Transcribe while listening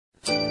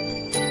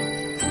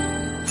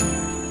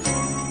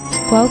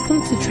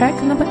Welcome to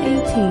track number 18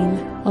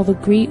 of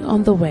Agree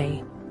on the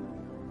Way.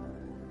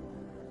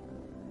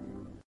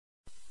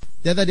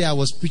 The other day I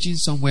was preaching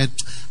somewhere.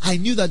 I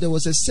knew that there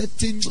was a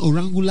certain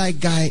Orangulai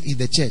guy in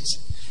the church.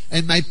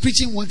 And my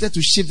preaching wanted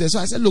to shift there. So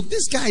I said, look,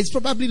 this guy is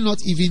probably not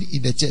even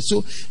in the church.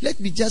 So let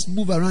me just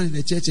move around in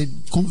the church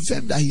and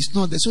confirm that he's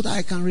not there so that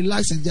I can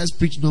relax and just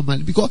preach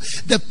normally.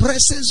 Because the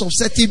presence of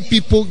certain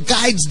people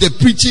guides the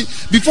preaching.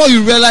 Before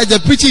you realize the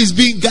preaching is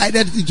being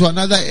guided into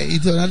another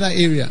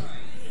area.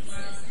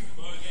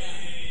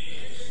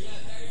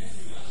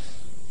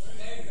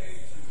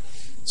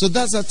 So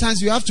that's at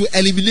times you have to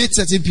eliminate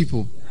certain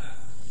people.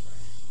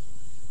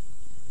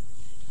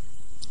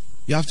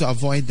 You have to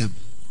avoid them.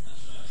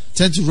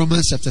 Turn to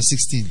Romans chapter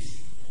 16.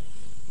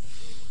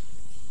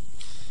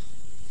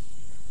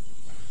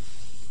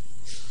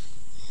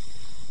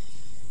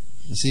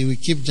 You see, we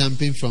keep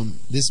jumping from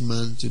this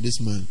man to this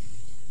man.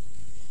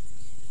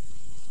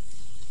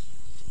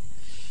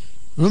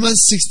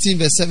 Romans 16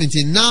 verse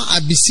 17. Now I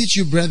beseech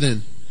you,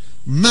 brethren,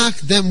 mark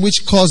them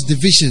which cause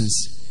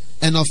divisions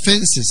and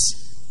offenses,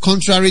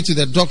 contrary to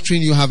the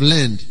doctrine you have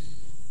learned,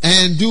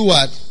 and do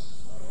what?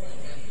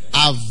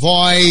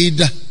 Avoid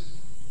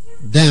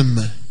them.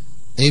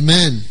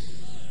 Amen.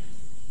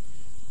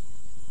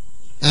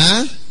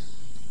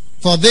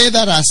 For they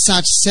that are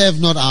such serve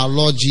not our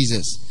Lord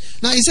Jesus.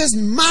 Now he says,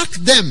 mark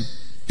them.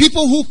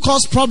 People who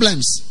cause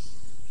problems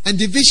and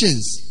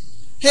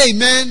divisions. Hey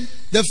man,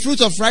 the fruit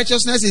of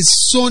righteousness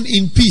is sown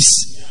in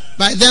peace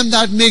by them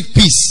that make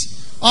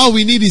peace. All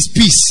we need is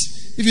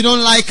peace. If you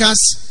don't like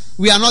us,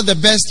 we are not the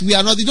best.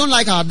 You don't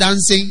like our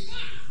dancing.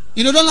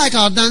 Don't like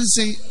our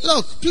dancing.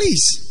 Look,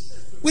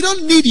 please. We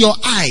don't need your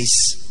eyes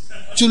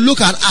to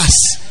look at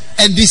us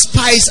and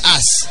despise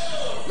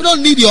us. We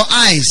don't need your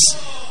eyes.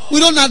 We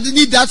don't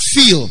need that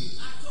feel.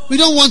 We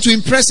don't want to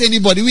impress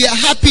anybody. We are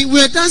happy. We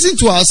are dancing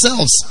to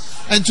ourselves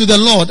and to the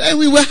Lord. And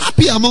we were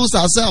happy amongst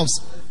ourselves.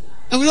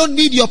 And we don't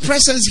need your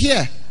presence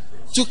here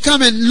to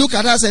come and look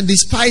at us and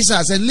despise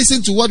us and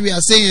listen to what we are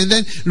saying and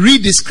then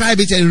re-describe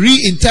it and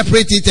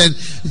reinterpret it and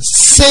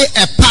say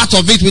a part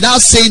of it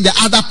without saying the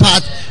other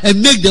part and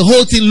make the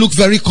whole thing look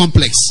very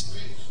complex.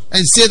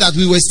 And say that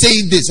we were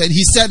saying this and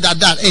he said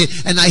that,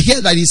 and I hear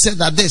that he said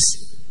that this.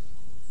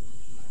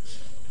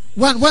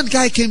 One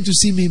guy came to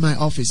see me in my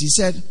office. He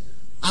said,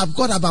 I've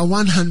got about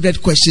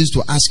 100 questions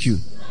to ask you.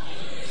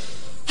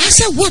 I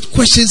said, what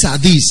questions are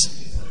these?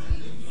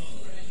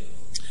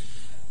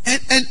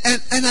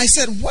 And I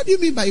said, what do you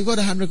mean by you got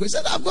 100 questions?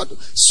 He said, I've got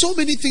so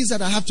many things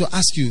that I have to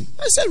ask you.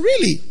 I said,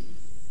 really?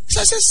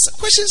 So I said,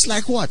 questions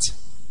like what?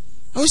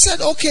 I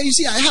said, okay, you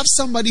see, I have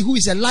somebody who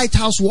is a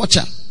lighthouse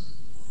watcher.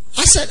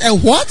 I said, a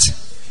what?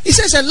 He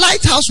says, a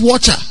lighthouse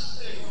watcher.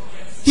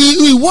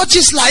 He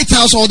watches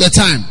Lighthouse all the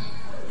time.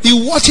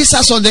 He watches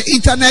us on the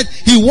internet.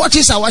 He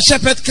watches our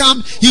shepherd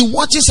camp. He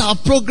watches our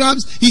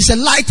programs. He's a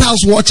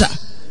lighthouse watcher.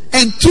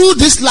 And through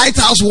this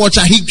lighthouse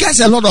watcher, he gets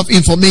a lot of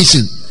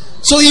information.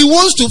 So he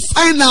wants to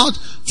find out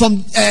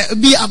from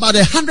me about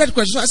 100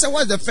 questions. So I said,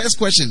 what's the first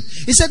question?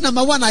 He said,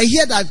 number one, I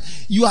hear that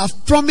you have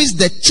promised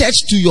the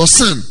church to your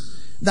son.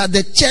 That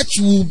the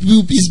church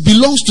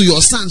belongs to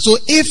your son. So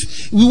if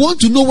we want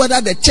to know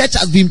whether the church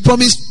has been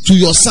promised to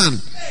your son.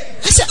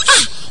 I said,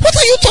 what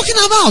are you talking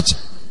about?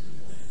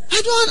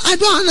 I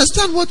don't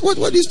understand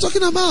what he's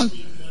talking about.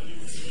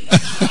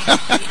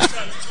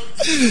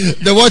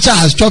 The watcher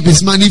has chopped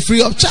his money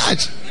free of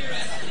charge.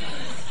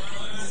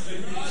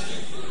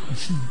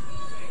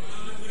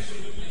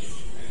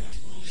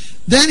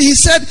 Then he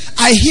said,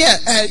 I hear,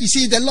 you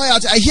see the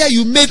loyalty, I hear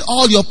you made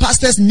all your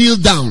pastors kneel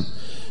down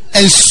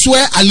and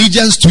swear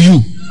allegiance to you.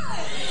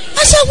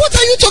 I said, what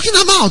are you talking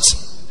about?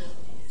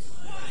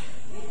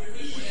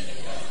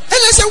 And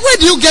I said, where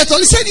do you get all?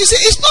 He said, you see,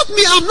 it's not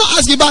me, I'm not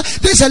asking about.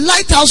 There's a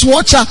lighthouse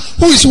watcher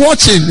who is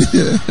watching.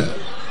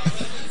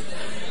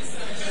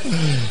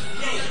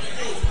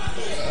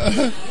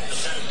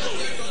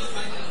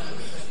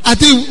 I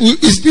think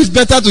it's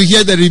better to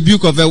hear the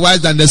rebuke of a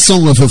wise than the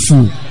song of a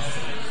fool.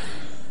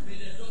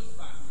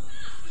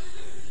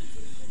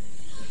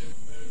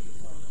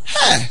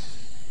 Hey.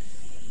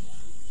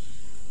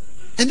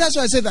 And that's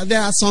why I said that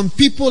there are some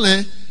people,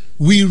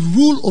 we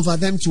rule over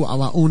them to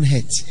our own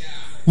heads.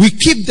 We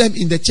keep them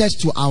in the church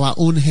to our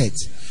own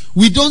heads.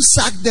 We don't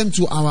sack them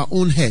to our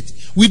own head.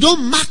 We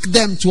don't mark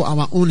them to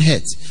our own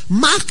heads.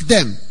 Mark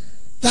them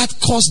that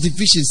cause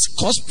divisions,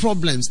 cause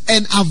problems,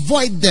 and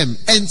avoid them.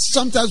 And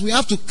sometimes we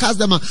have to cast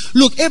them out.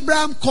 Look,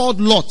 Abraham called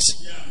Lot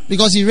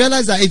because he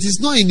realized that it is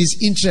not in his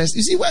interest.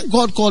 You see, when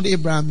God called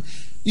Abraham,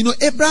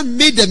 Abraham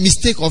made the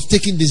mistake of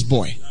taking this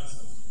boy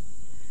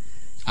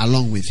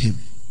along with him.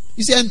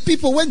 You see, and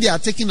people, when they are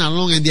taken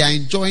along and they are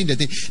enjoying the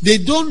thing, they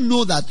don't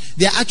know that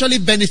they are actually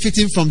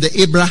benefiting from the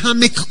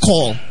Abrahamic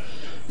call.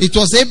 It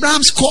was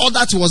Abraham's call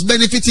that was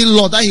benefiting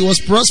Lot, that he was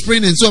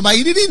prospering and so on, but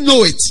he didn't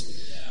know it.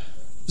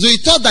 So he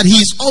thought that he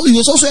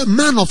was also a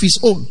man of his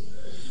own.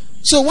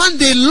 So one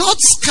day,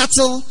 Lot's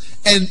cattle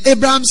and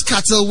Abraham's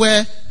cattle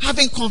were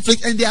having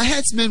conflict, and their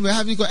herdsmen were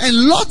having conflict.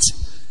 And Lot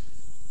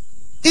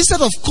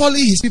Instead of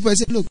calling his people and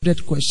say, look,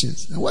 that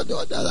questions. And what the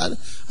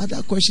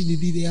other question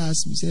they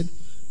asked me, said,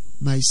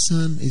 my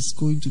son is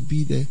going to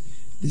be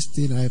this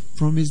thing. I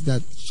promised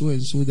that so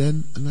and so.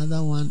 Then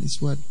another one is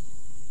what?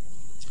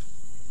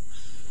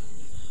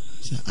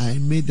 So I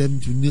made them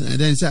to kneel. And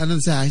then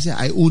I said,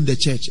 I own the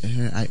church.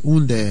 I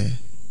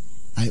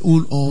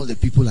own all the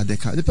people at the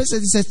camp. The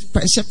person said,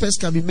 shepherds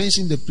can be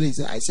mentioning the place.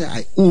 I said,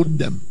 I own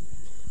them.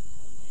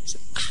 I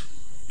said,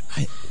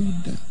 I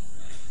own them.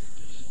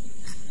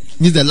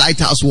 He's the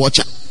lighthouse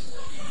watcher.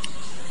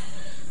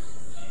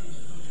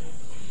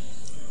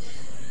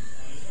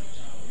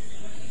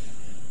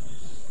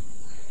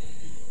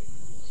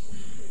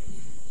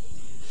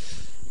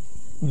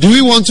 Do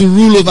we want to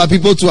rule over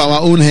people to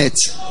our own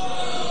heads?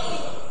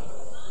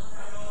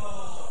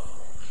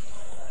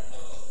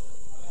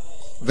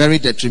 Very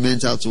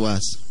detrimental to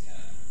us.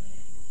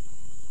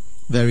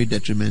 Very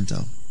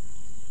detrimental.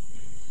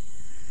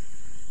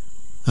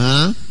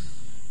 Huh?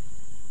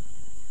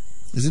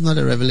 Is it not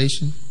a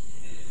revelation?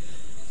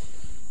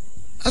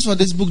 As for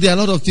this book, there are a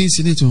lot of things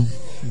in it too.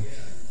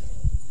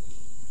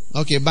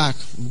 Okay, back.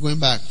 I'm going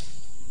back.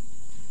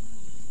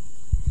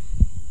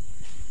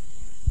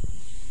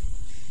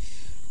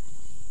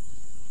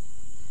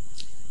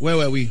 Where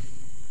were we?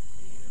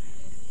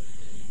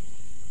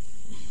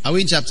 Are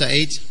we in chapter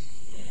 8?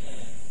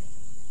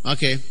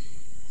 Okay.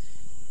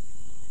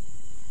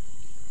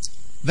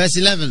 Verse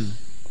 11.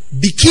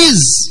 The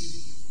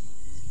king's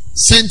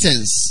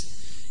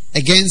sentence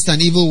against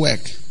an evil work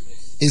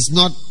is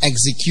not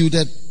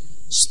executed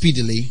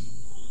speedily.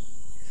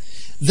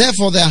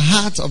 Therefore, the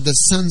heart of the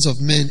sons of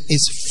men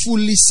is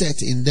fully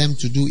set in them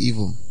to do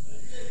evil.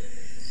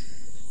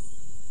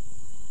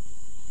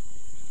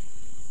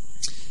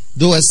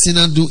 Though a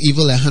sinner do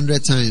evil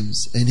 100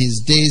 times, and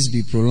his days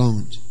be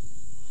prolonged,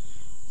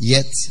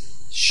 yet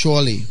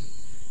surely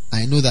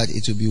I know that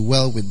it will be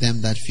well with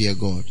them that fear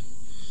God,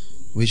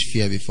 which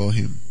fear before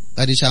him.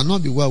 But it shall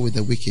not be well with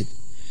the wicked,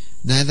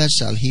 neither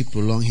shall he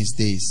prolong his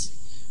days,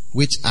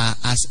 which are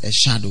as a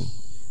shadow,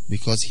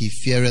 because he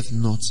feareth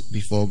not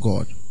before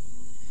God.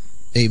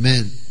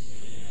 Amen.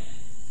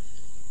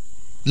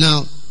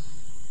 Now,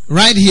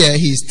 right here,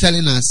 he is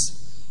telling us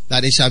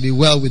that it shall be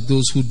well with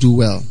those who do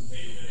well.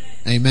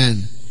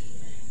 Amen.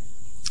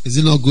 Is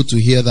it not good to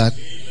hear that?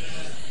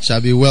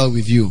 Shall be well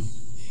with you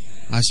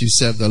as you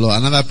serve the Lord.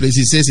 Another place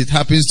he says it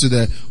happens to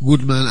the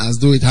good man as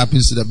though it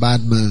happens to the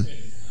bad man.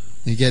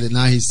 You get it?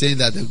 Now he's saying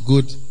that the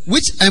good,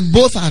 and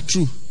both are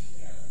true.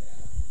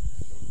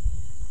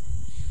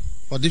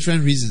 For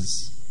different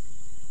reasons.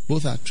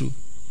 Both are true.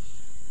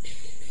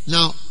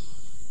 Now,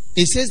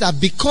 it says that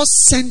because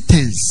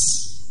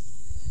sentence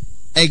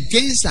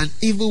against an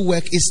evil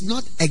work is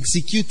not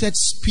executed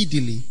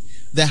speedily,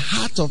 the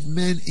heart of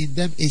man in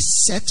them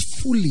is set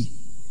fully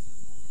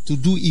to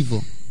do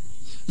evil.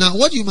 Now,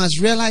 what you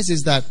must realize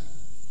is that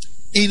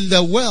in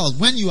the world,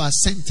 when you are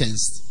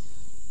sentenced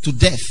to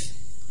death,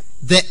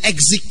 the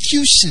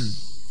execution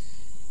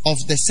of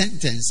the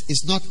sentence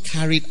is not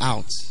carried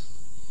out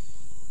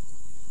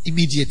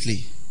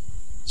immediately.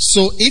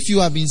 So, if you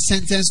have been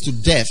sentenced to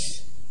death,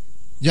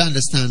 you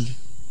understand,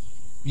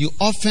 you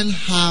often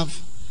have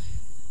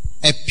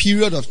a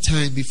period of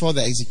time before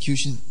the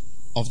execution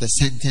of the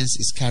sentence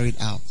is carried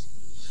out.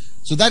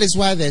 So that is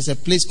why there's a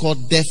place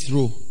called death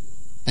row,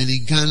 and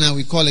in Ghana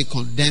we call it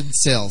condemned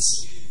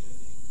cells.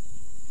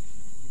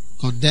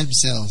 Condemned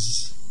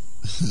cells.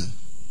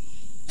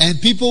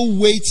 And people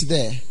wait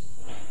there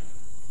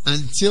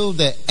until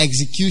the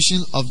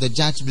execution of the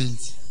judgment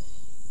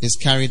is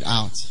carried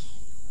out.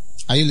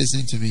 Are you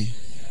listening to me?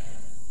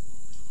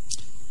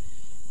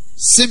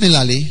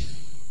 Similarly,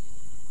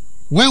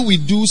 when we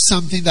do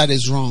something that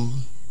is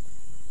wrong,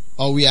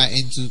 or we are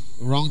into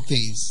wrong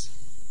things,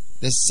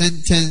 the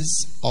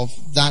sentence of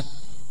that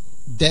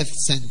death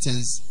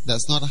sentence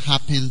does not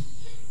happen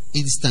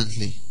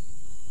instantly,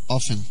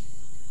 often.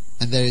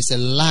 And there is a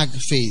lag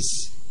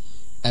phase,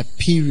 a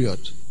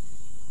period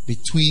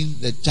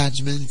between the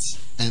judgment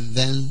and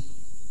then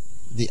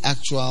the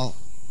actual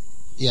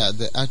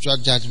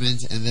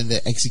judgment and then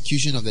the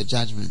execution of the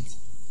judgment.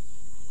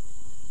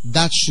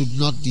 That should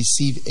not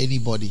deceive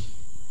anybody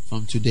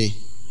from today.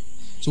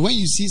 So when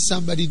you see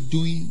somebody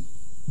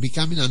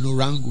becoming an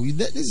orangu,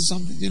 this is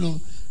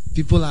something,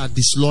 people are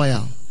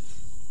disloyal.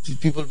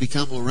 People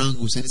become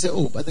orangus and they say,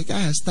 oh, but the guy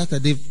has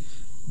started,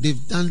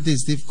 they've done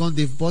this,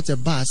 they've bought a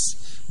bus,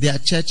 their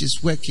church is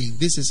working,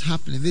 this is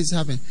happening.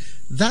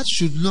 That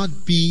should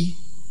not be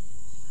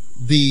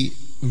the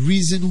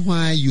reason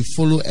why you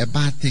follow a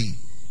bad thing,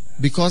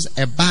 because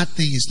a bad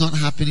thing is not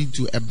happening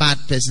to a bad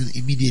person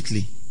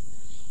immediately.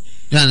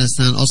 You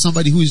understand? Or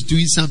somebody who is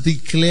doing something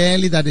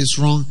clearly that is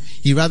wrong,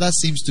 he rather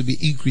seems to be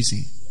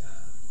increasing.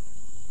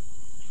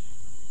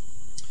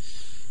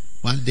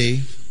 One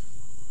day,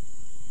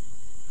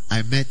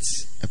 I met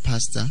a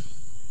pastor.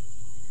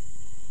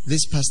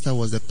 This pastor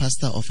was the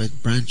pastor of a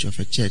branch of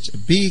a church, a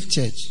big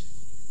church.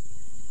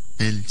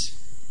 And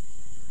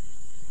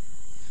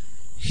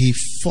he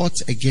fought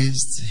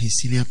against his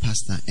senior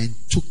pastor and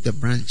took the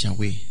branch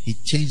away. He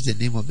changed the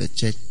name of the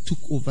church, took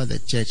over the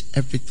church,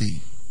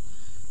 everything.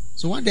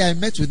 So one day I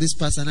met with this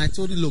pastor and I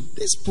told him, look,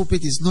 this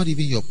pulpit is not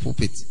even your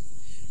pulpit.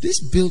 This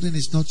building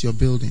is not your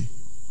building.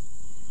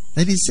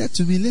 And he said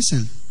to me,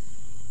 listen,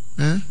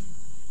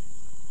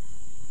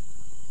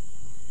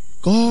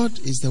 God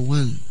is the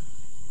one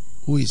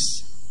who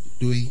is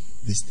doing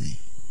this thing.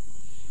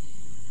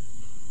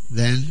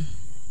 Then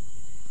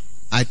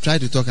I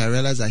tried to talk. I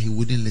realized that he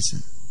wouldn't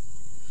listen.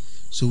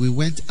 So we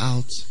went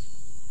out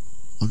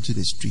onto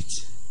the street.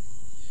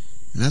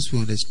 And as we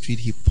were on the street,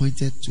 he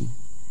pointed to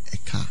a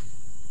car.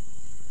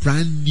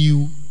 Brand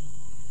new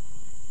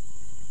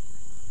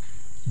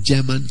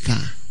German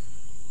car.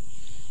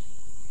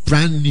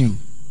 Brand new.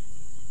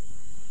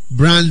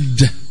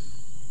 Brand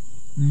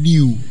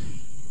new.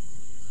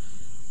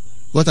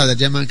 What are the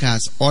German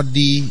cars?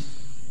 Audi,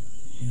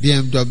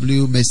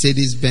 BMW,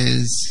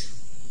 Mercedes-Benz.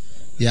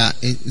 Yeah,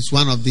 it's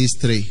one of these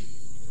three.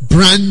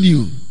 Brand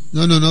new.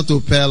 No, not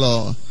Opel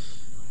or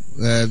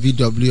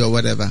VW or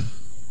whatever.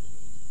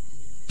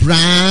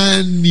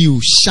 Brand new,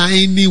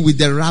 shiny with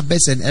the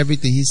rubbers and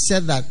everything. He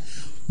said that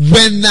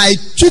when I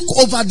took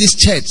over this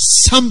church,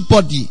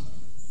 somebody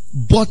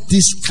bought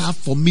this car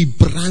for me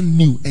brand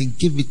new and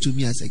gave it to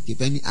me as a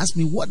gift. And he asked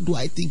me, what do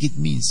I think it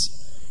means?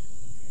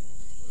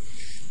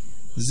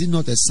 Is it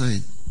not a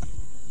sign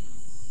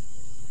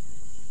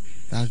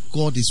that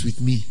God is with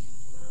me?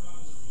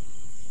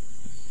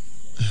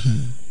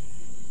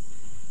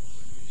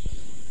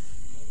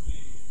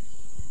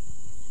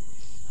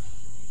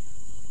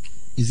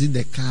 Isn't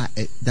the car,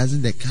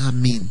 doesn't the car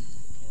mean?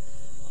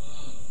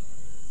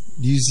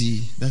 Do you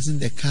see? Doesn't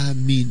the car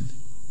mean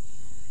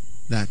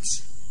that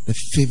the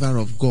favor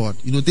of God?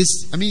 You know,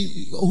 this, I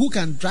mean, who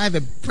can drive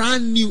a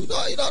brand new,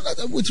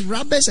 with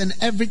rubbers and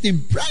everything,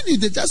 brand new,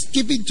 they just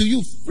give it to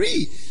you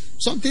free.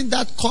 Something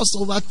that costs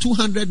over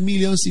 200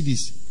 million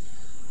cedis.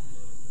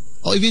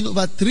 Or even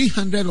over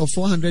 300 or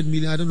 400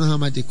 million. I don't know how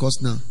much it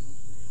costs now.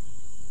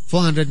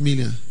 400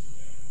 million.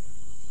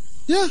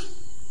 Yeah.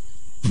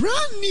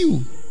 Brand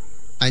new.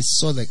 I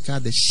saw the car,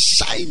 the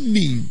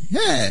shining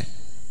hair.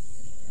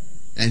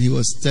 And he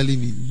was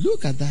telling me,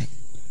 look at that.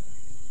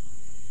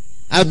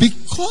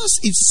 Because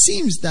it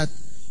seems that,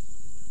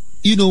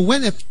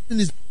 when a person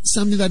is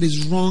something that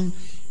is wrong,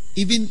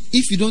 even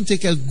if you don't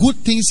take care, good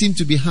things seem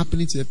to be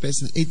happening to the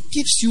person. It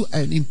gives you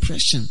an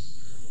impression.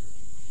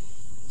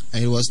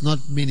 And it was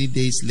not many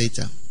days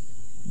later,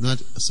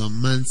 not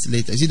some months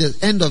later. See, the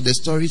end of the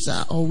stories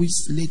are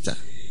always later.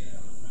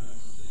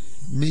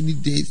 Many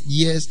days,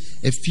 years,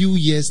 a few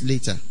years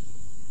later.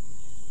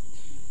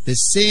 The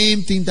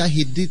same thing that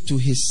he did to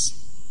his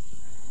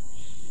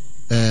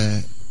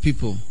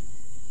people,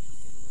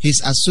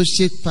 his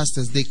associate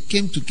pastors, they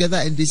came together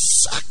and they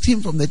sacked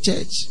him from the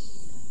church.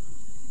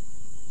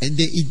 And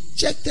they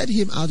ejected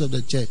him out of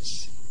the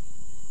church.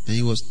 And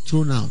he was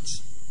thrown out,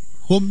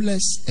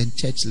 homeless and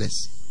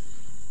churchless.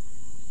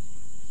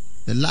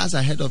 The last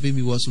I heard of him,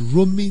 he was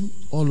roaming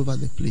all over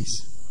the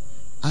place,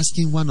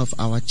 asking one of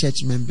our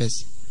church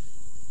members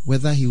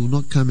whether he will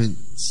not come and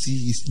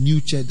see his new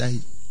church, that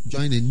he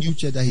join a new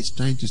church that he's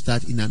trying to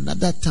start in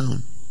another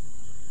town.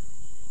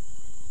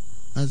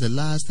 That's the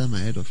last time I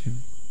heard of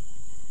him.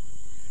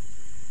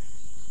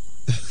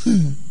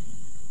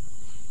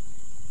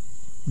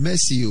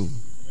 Mercy you.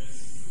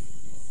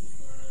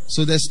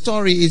 So the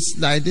story is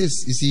like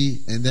this, you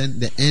see, and then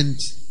the end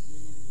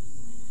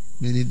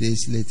many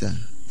days later.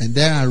 And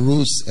there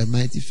arose a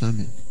mighty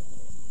famine.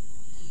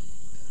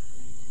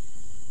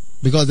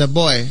 Because the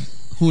boy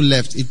who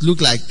left, it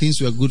looked like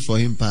things were good for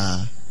him.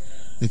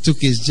 He took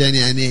his journey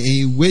and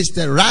he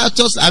wasted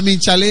riotous.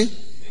 Charlie,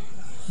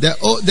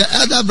 the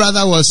elder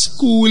brother was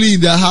schooling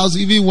in the house.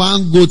 Even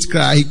one goat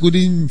cry, he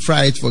couldn't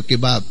fry it for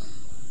kebab.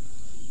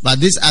 But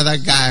this other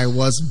guy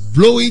was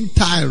blowing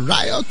time,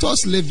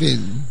 riotous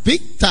living,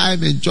 big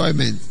time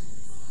enjoyment.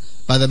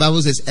 But the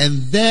Bible says,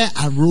 and there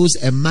arose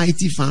a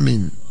mighty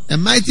famine. A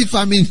mighty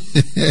famine.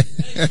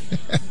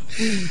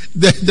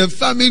 the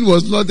famine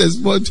was not as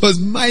small, it was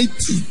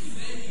mighty.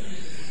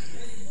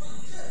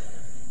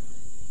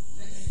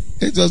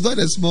 It was not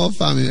a small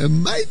famine, a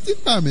mighty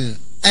famine.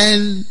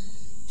 And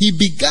he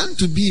began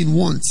to be in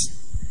want.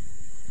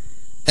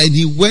 And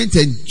he went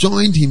and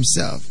joined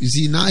himself. You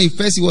see, now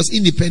first he was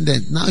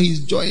independent. Now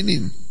he's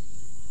joining.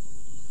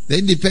 The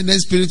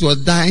independent spirit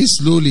was dying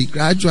slowly,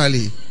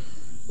 gradually.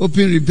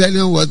 Open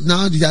rebellion was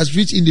now, he has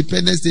reached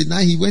independence state. Now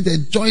he went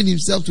and joined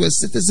himself to a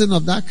citizen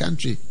of that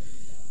country.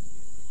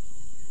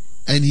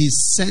 And he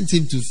sent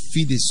him to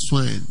feed his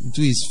swine,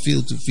 into his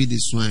field to feed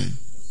his swine.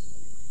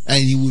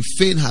 And he would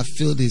fain have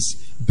filled his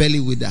belly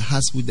with the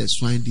husk which the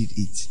swine did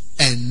eat.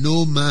 And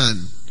no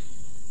man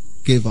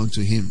gave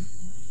unto him.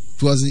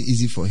 It wasn't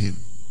easy for him.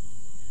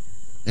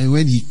 And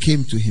when he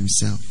came to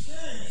himself,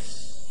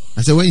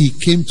 I said, when he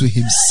came to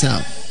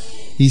himself,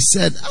 he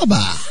said,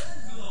 Abba,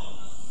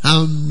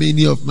 how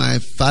many of my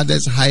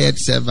father's hired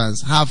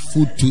servants have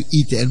food to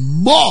eat and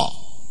more?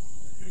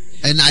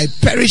 And I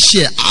perish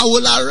here. I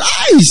will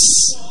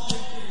arise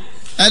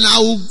And I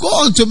will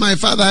go unto my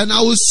father, and I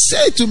will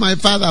say to my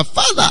father,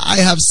 Father, I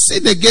have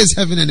sinned against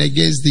heaven and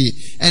against thee,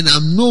 and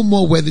am no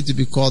more worthy to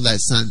be called thy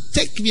son.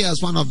 Take me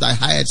as one of thy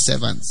hired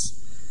servants.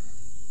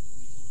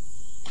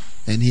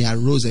 And he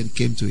arose and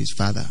came to his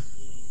father.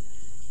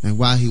 And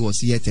while he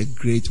was yet a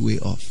great way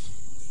off,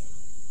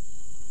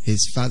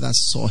 his father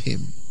saw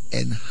him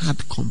and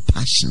had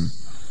compassion.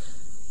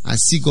 I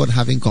see God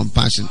having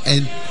compassion.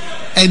 And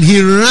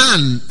he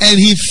ran and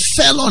he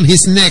fell on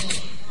his neck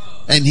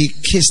and he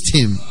kissed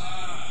him.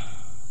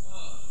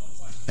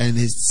 And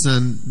his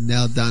son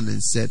knelt down and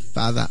said,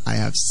 Father, I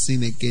have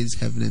sinned against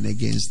heaven and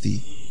against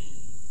thee.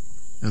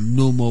 I'm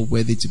no more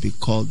worthy to be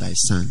called thy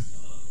son.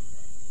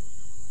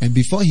 And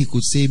before he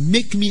could say,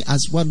 make me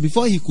as one,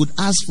 before he could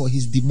ask for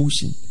his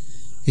demotion,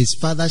 his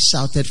father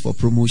shouted for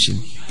promotion.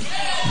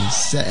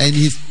 And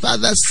his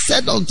father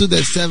said unto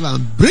the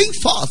servant, bring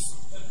forth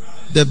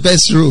the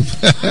best robe.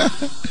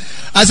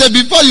 I said,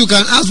 before you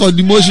can ask for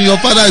demotion, your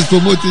father is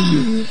promoting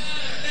you.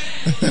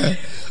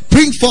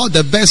 Bring forth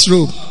the best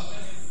robe.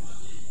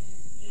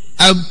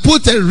 And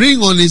put a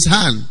ring on his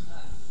hand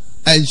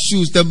and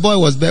shoes. The boy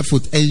was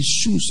barefoot and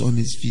shoes on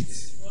his feet.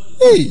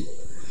 Hey.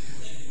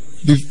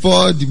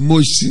 Before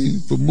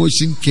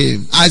promotion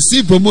came. I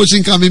see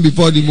promotion coming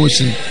before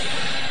demotion.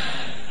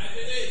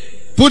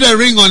 Put a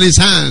ring on his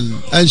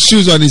hand and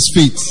shoes on his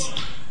feet.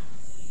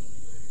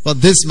 But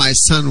this my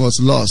son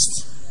was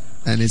lost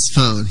and is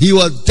found. He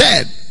was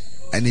dead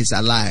and is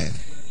alive.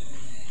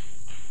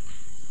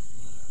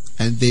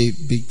 And they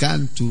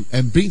began to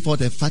bring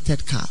forth a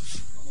fatted calf.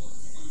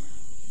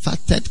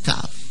 Fatted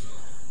calf.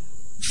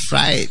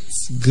 Fry it,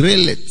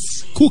 grill it,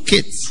 cook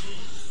it,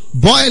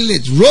 boil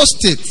it,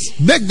 roast it,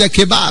 make the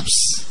kebabs.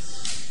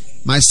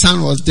 My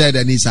son was dead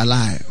and he's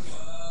alive.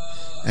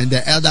 And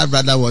the elder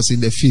brother was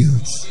in the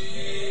fields.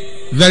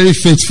 Very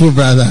faithful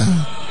brother.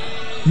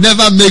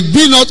 Never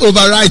be not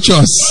over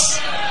righteous.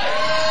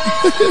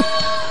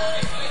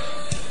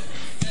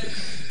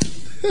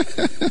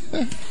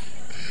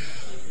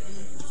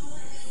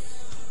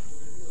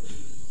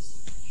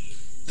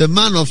 The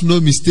man of no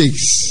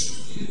mistakes.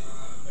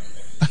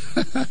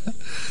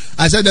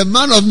 I said the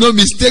man of no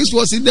mistakes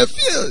was in the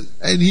field,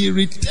 and he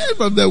returned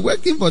from the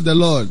working for the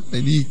Lord,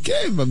 and he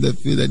came from the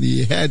field and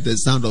he heard the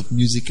sound of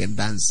music and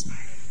dancing,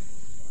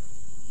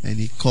 and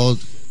he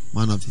called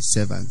one of his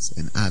servants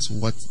and asked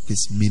what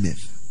this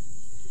meaneth.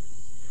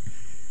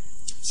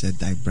 He said,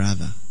 thy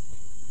brother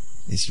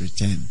is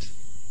returned.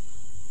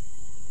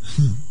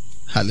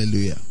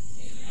 Hallelujah.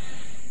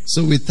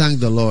 So we thank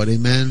the Lord.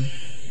 Amen.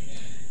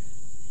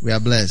 We are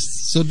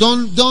blessed. So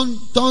don't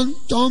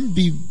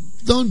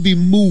be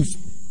moved.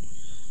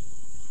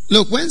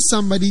 Look, when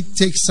somebody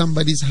takes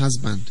somebody's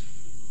husband,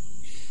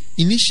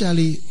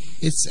 initially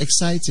it's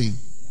exciting.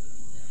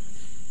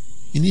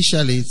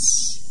 Initially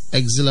it's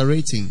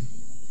exhilarating.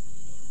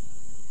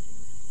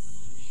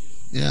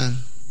 Yeah,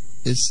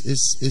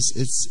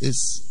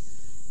 it's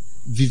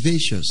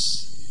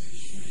vivacious.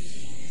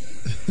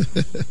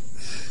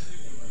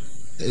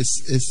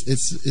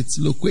 it's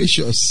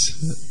loquacious.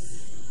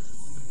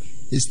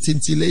 It's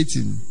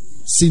scintillating.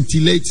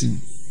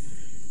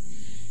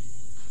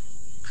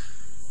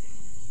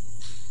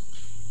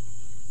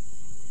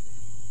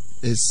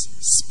 It's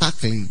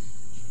sparkling.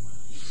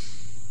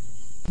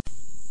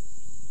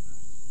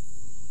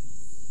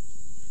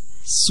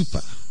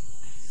 Super.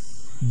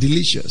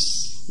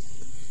 Delicious.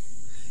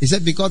 He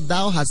said, because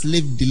thou hast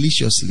lived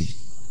deliciously.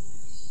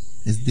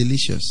 It's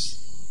delicious.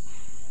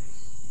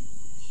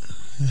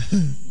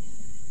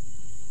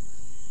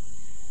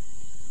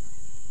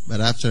 But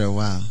after a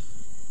while,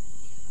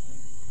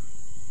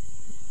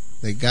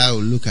 the guy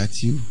will look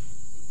at you.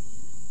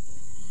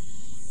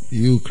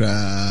 You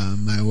cry,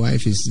 my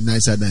wife is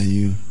nicer than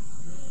you.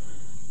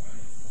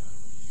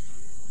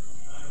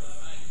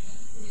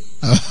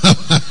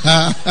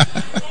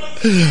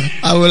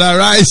 I will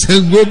arise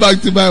and go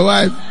back to my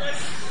wife.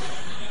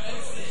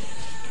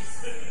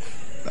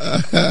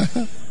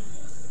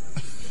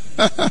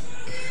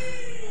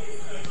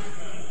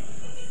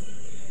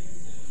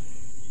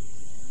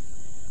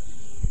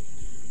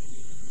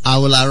 I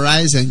will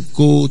arise and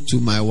go to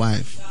my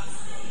wife.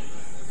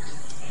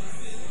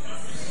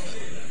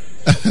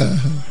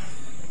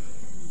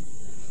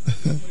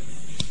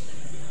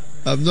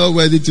 I'm not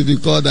worthy to be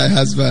called thy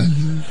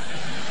husband.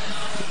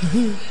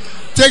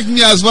 Take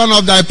me as one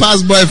of thy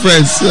past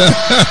boyfriends.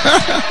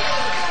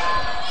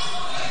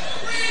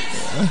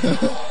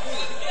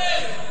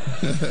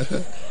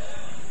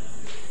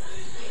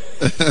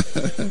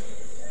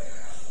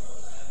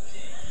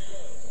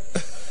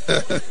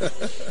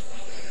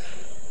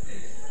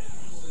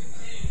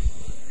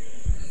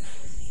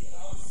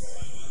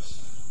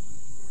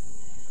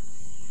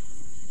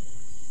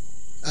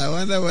 I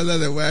wonder whether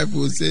the wife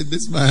will say,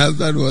 this my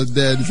husband was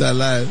dead, he's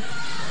alive.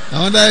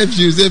 I wonder if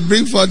she will say,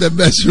 bring forth the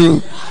best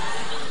room.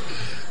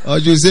 Or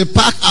she will say,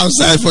 park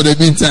outside for the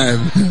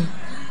meantime.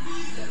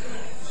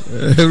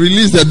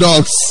 Release the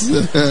dogs.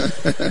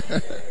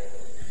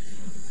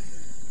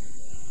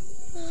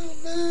 Oh,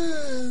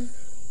 man.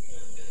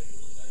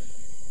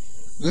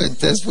 Go and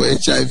test for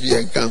HIV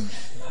and come.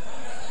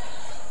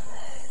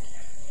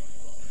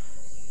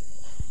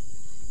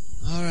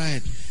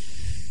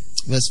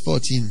 Verse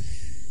 14.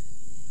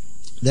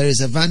 There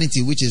is a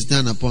vanity which is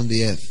done upon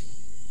the earth,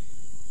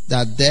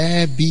 that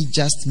there be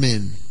just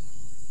men,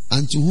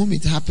 unto whom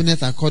it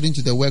happeneth according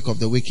to the work of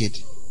the wicked.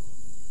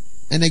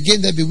 And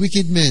again there be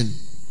wicked men,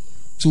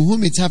 to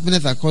whom it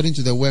happeneth according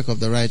to the work of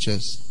the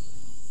righteous.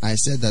 I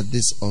said that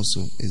this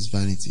also is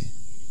vanity.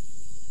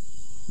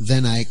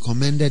 Then I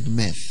commended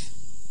mirth,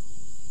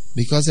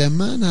 because a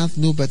man hath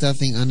no better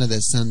thing under the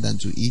sun than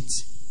to eat,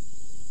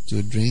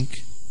 to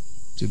drink,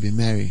 to be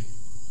merry.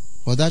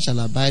 For that shall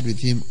abide with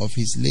him of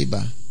his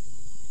labor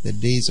the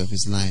days of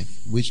his life,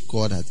 which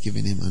God hath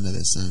given him under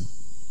the sun.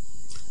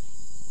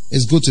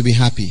 It's good to be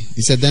happy.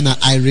 He said, then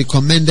I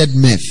recommended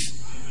mirth.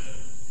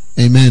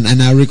 Amen.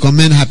 And I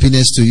recommend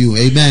happiness to you.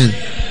 Amen.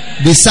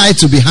 Decide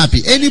to be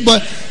happy.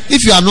 Anybody,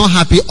 if you are not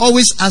happy,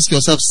 always ask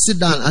yourself, sit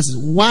down and ask,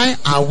 why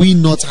are we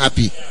not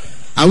happy?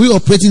 Are we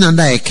operating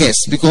under a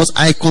curse? Because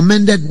I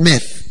commended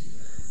mirth.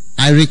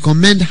 I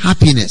recommend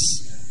happiness.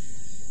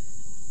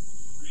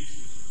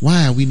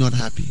 Why are we not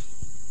happy?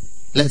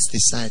 Let's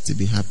decide to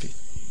be happy.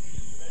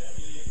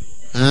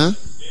 Huh?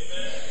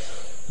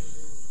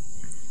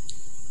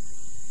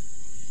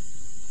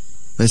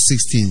 Verse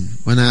 16.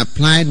 When I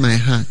applied my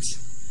heart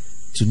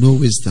to know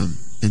wisdom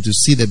and to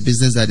see the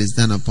business that is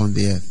done upon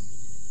the earth.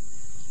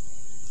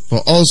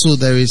 For also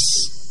there is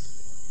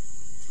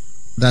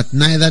that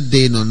neither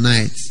day nor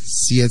night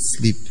seeth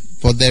sleep.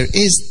 For there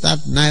is that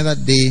neither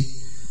day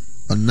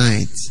or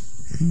night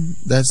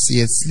that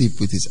seeth sleep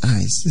with his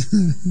eyes.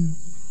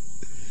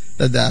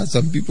 That there are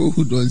some people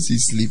who don't see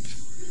sleep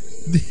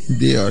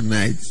day or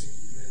night.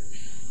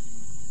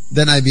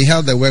 Then I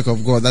beheld the work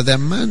of God, that a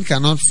man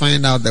cannot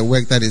find out the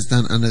work that is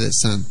done under the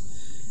sun.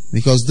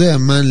 Because though a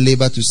man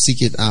labor to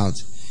seek it out,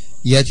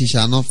 yet he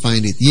shall not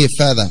find it. Yea,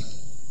 further,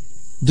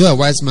 though a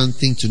wise man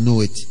think to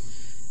know it,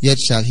 yet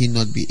shall he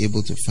not be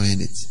able to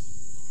find it.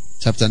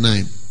 Chapter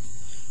 9.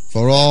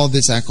 For all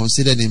this I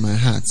considered in my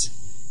heart,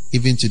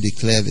 even to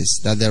declare this,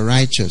 that the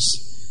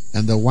righteous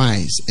and the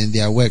wise and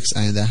their works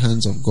are in the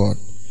hands of God.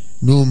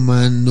 No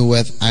man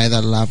knoweth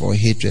either love or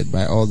hatred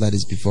by all that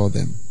is before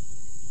them.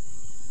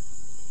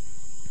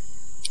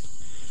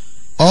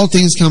 All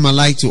things come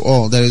alike to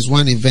all. There is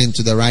one event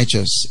to the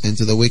righteous and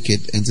to the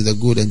wicked and to the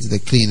good and to the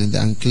clean and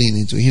the unclean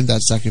and to him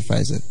that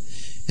sacrificeth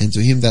and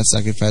to him that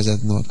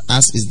sacrificeth not.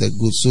 As is the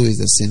good, so is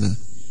the sinner,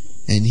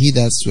 and he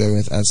that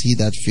sweareth as he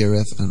that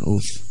feareth an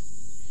oath.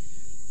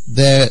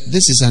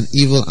 This is an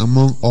evil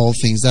among all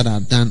things that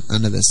are done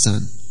under the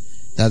sun,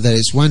 that there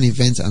is one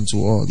event unto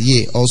all.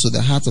 Yea, also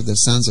the heart of the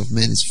sons of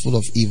men is full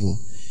of evil,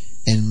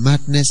 and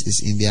madness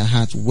is in their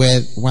heart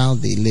while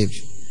they live.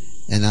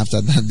 And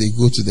after that they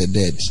go to the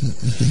dead.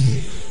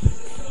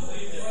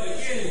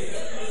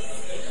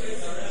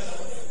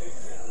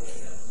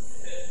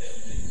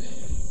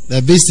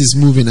 The beast is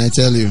moving, I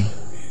tell you.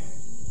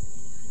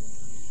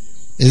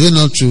 Is it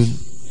not true?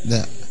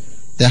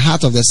 The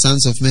heart of the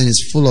sons of men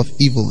is full of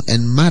evil,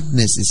 and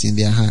madness is in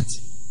their heart.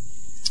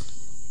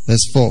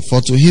 Verse 4.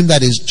 For to him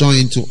that is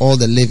joined to all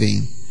the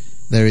living,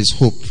 there is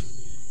hope.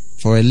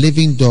 For a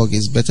living dog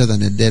is better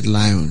than a dead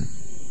lion.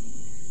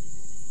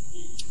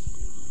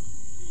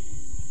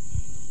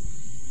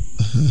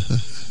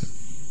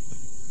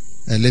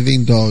 A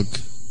living dog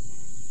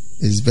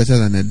is better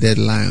than a dead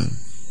lion.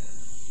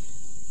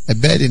 A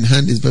bird in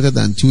hand is better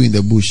than two in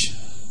the bush.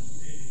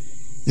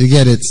 You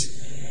get it?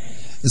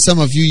 And some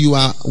of you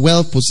are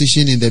well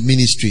positioned in the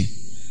ministry.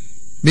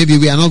 Maybe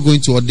we are not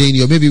going to ordain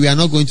you, or maybe we are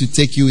not going to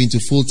take you into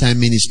full-time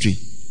ministry,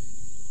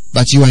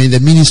 but you are in the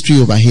ministry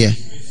over here.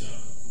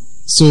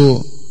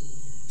 So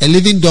a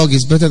living dog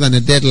is better than a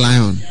dead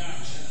lion.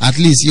 At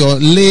least your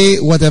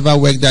whatever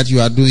work that you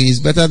are doing is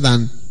better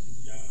than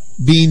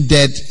being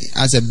dead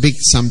as a big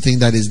something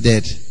that is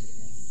dead.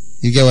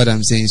 You get what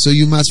I'm saying? So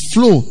you must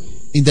flow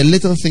in the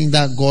little thing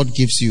that God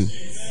gives you.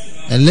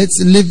 A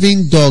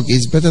living dog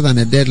is better than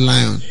a dead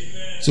lion.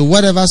 So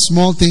whatever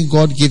small thing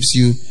God gives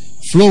you,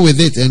 flow with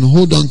it and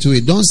hold on to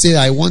it. Don't say,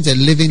 I want a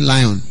living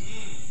lion.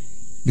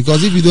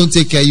 Because if you don't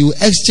take care, you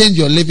exchange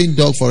your living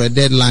dog for a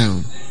dead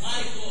lion.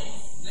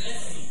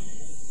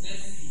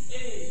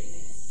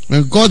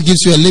 When God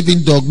gives you a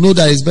living dog, know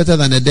that it's better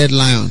than a dead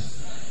lion.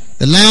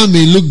 The lion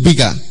may look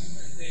bigger,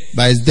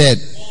 but it's dead.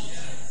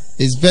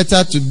 It's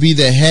better to be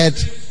the head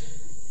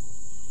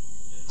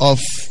of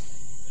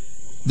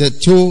the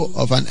toe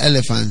of an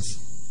elephant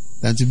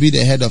than to be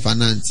the head of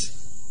an ant.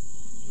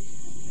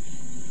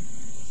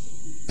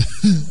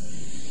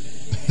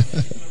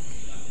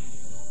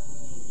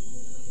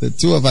 The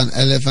toe of an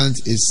elephant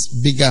is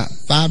bigger,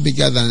 far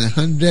bigger than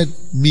 100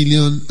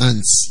 million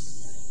ants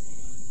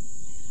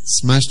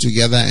smashed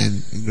together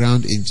and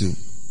ground into.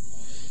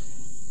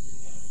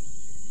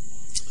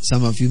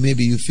 Some of you,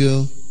 maybe you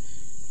feel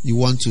you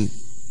want to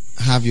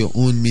have your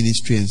own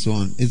ministry and so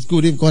on. It's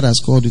good if God has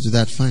called you to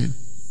that, fine.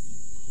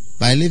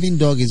 But a living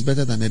dog is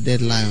better than a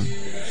dead lion.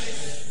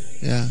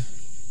 Yeah.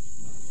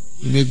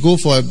 You may go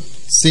for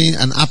saying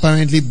an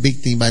apparently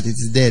big thing, but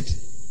it's dead.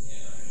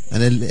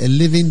 And a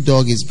living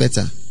dog is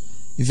better.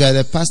 If you are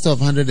the pastor of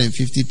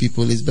 150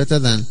 people, it's better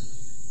than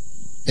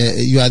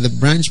you are the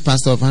branch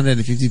pastor of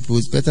 150 people.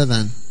 It's better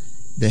than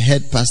the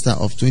head pastor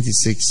of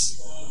 26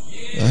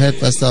 or head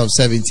pastor of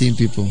 17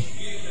 people.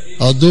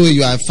 Although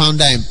you are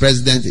founder and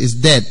president, it's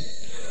dead.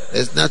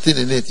 There's nothing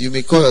in it. You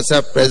may call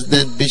yourself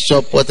president,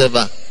 bishop,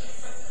 whatever.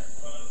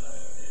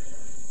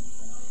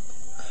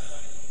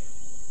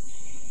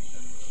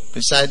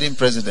 Presiding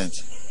president.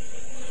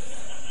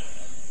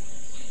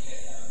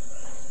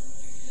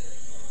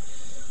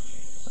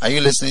 Are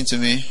you listening to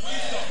me?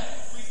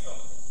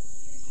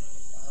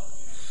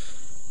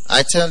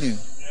 I tell you,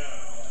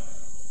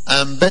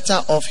 I'm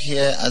better off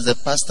here as a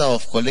pastor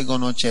of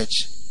Kolegono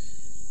Church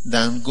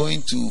than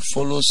going to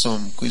follow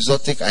some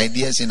quixotic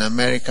ideas in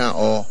America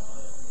or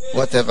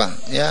whatever.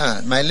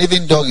 Yeah, my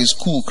living dog is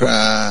cool.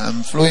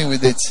 I'm flowing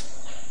with it.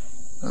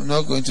 I'm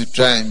not going to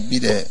try and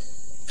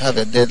have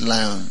a dead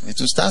lion. It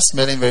will start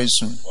smelling very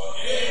soon.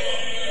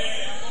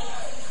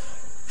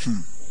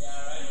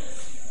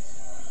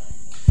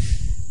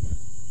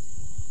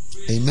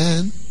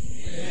 Amen.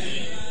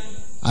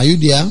 Are you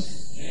there?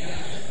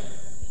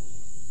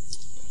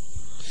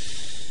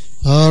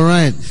 All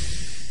right.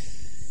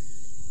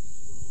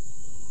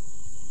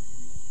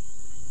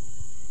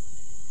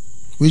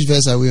 Which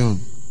verse are we on?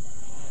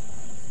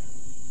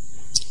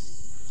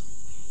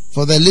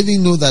 For the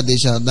living know that they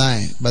shall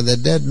die, but the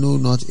dead know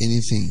not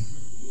anything.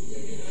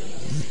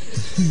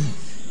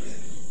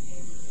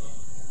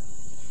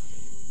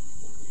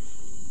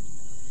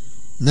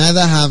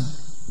 Neither have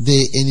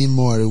they any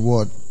more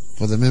reward,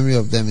 for the memory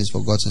of them is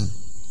forgotten.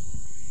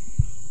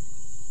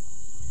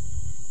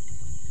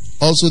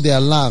 Also their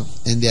love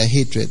and their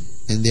hatred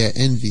and their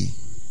envy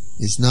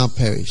is now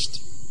perished.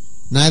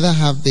 Neither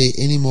have they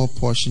any more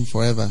portion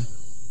forever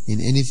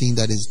in anything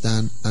that is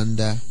done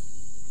under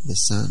the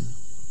sun.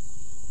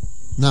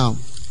 Now,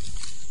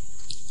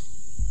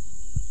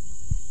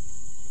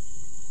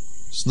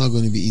 it's not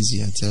going to be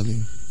easy, I tell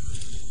you.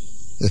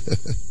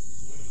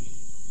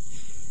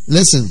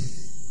 Listen,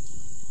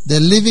 the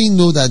living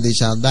know that they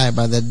shall die,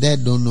 but the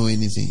dead don't know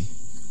anything.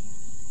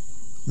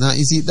 Now,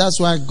 you see, that's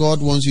why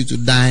God wants you to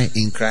die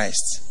in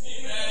Christ.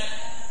 Amen.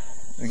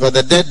 Because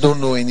the dead don't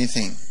know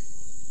anything.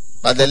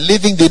 But the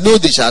living, they know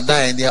they shall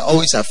die and they are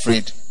always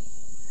afraid.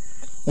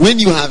 When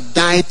you have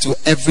died to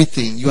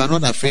everything, you are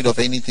not afraid of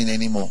anything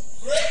anymore.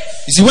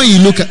 You see, when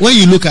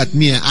you look at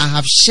me, I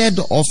have shed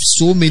off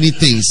so many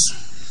things.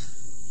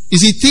 You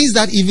see, things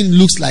that even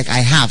looks like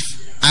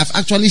I've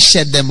actually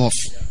shed them off.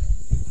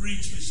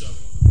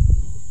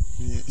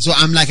 So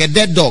I'm like a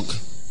dead dog.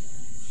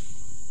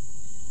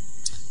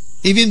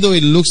 Even though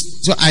it looks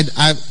so,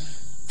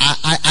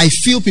 I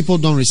feel people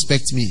don't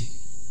respect me,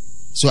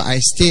 so I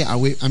stay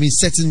away. I mean,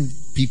 certain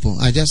people,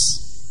 I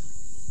just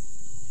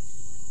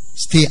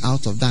stay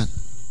out of that.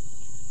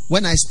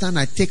 When I stand,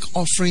 I take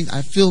offering.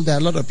 I feel there are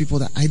a lot of people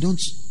that I don't.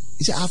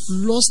 You see, I've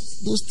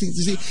lost those things.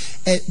 You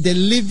see, the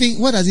living.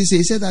 What does he say?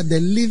 He said that the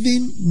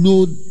living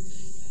know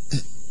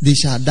they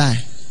shall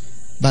die,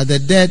 but the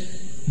dead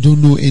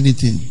don't know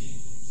anything.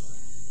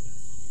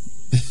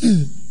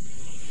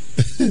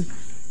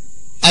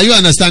 Are you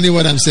understanding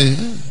what I'm saying?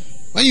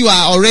 When you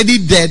are already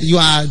dead, you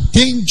are a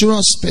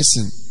dangerous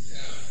person.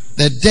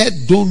 The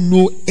dead don't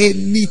know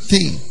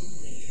anything.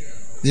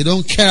 They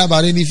don't care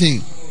about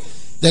anything.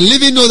 The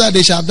living know that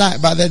they shall die,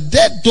 but the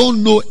dead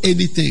don't know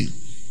anything.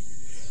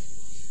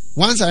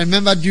 Once I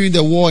remember during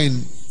the war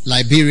in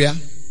Liberia,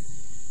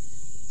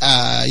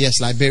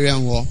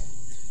 Liberian war,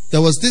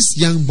 there was this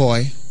young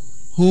boy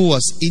who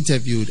was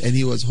interviewed and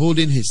he was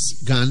holding his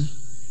gun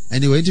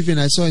and they were interviewing.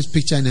 I saw his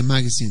picture in a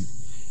magazine.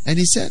 And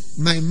he said,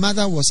 my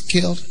mother was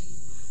killed,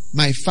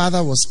 my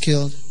father was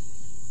killed,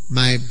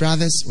 my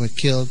brothers were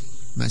killed,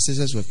 my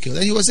sisters were killed.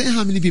 And he was saying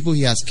how many people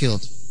he has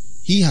killed.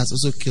 He has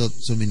also killed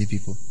so many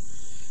people.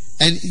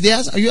 And they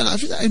asked,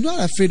 I'm not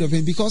afraid of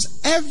him because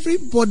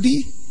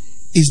everybody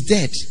is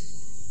dead.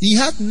 He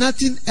had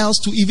nothing else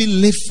to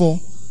even live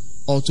for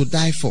or to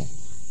die for.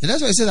 And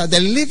that's why I said that the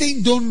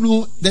living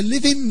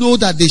know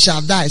that they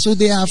shall die. So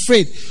they are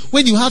afraid.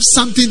 When you have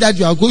something that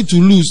you are going to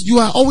lose, you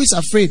are always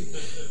afraid.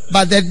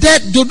 But the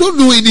dead don't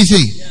know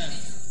anything.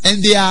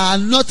 And they are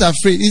not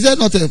afraid. Is that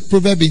not a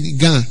proverb in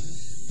Ghana?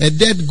 A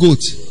dead goat.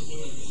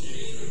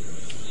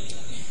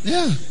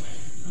 Yeah.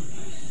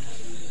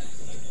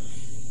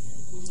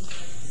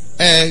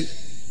 A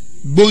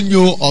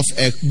bonyo of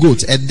a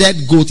goat. A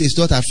dead goat is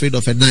not afraid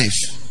of a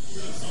knife.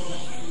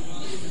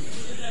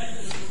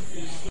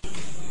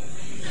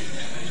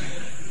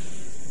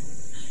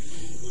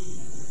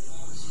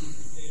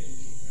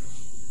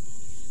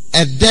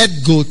 A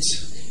dead goat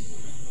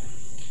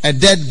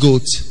is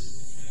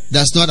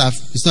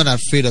not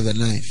afraid of a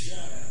knife.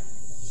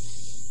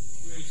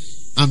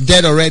 I'm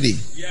dead already.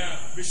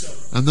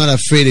 I'm not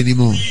afraid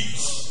anymore.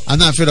 I'm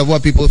not afraid of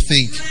what people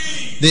think.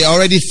 They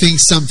already think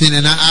something,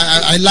 and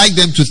I like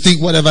them to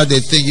think whatever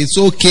they think. It's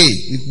okay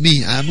with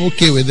me. I'm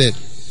okay with it.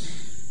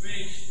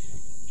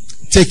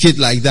 Take it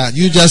like that.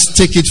 You just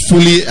take it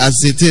fully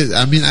as it is.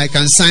 I mean, I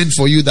can sign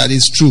for you that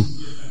it's true.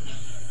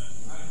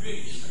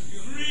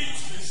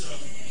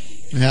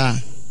 Yeah.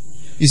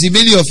 You see,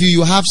 many of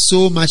you have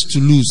so much to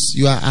lose.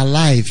 You are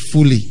alive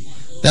fully.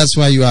 That's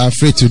why you are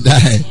afraid to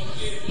die.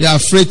 You are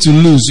afraid to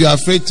lose. You are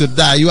afraid to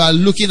die. You are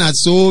looking at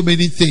so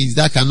many things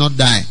that cannot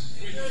die.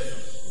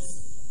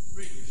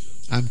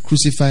 I'm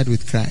crucified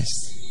with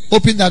Christ.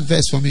 Open that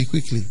verse for me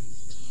quickly.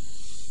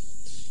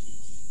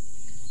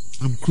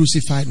 I'm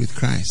crucified with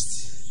Christ.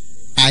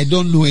 I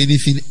don't know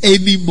anything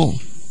anymore.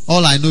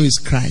 All I know is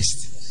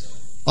Christ.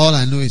 All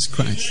I know is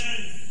Christ.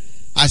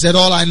 I said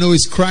all I know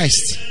is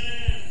Christ.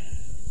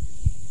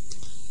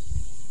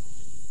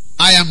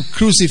 I am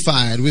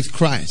crucified with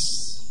Christ.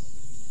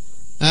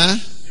 Huh?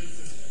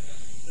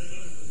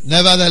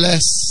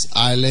 Nevertheless,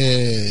 I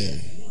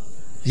live.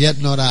 Yet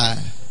not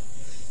I,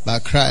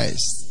 but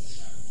Christ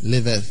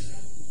liveth.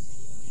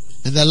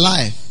 And the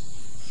life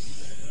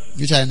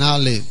which I now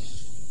live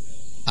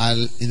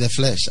in the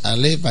flesh, I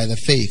live by the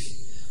faith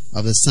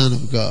of the Son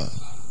of God,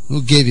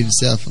 who gave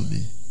himself for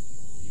me.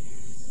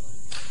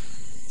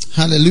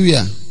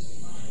 Hallelujah.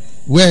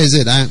 Where is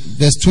it?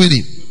 Verse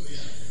 20.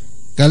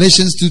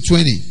 Galatians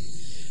 2:20.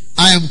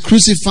 I am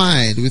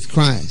crucified with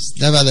Christ.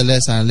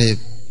 Nevertheless I live.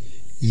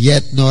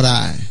 Yet not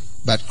I,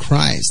 but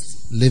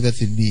Christ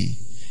liveth in me.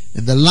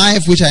 And the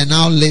life which I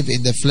now live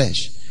in the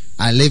flesh,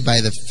 I live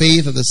by the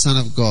faith of the Son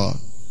of God,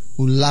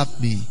 who loved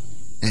me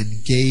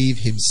and gave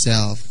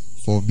himself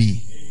for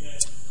me.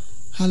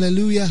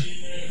 Hallelujah.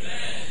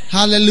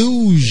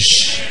 Hallelujah.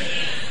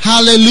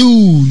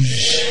 Hallelujah.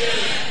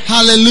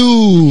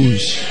 Hallelujah.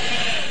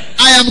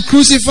 I am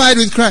crucified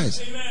with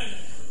Christ.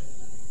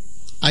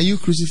 Are you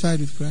crucified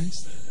with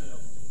Christ?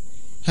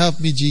 Help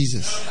me,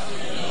 Jesus.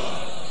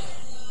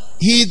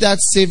 He that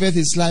saveth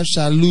his life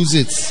shall lose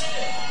it.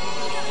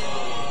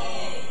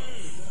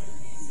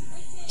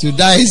 To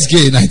die is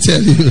gain, I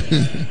tell you.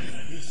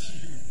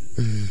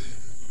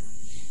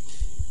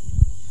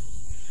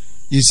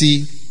 You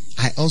see,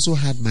 I also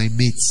had my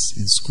mates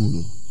in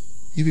school.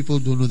 You people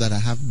don't know that I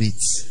have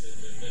mates.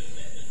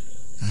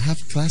 I have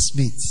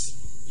classmates.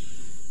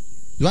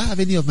 Do I have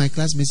any of my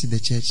classmates in the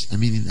church? I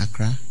mean in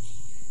Accra?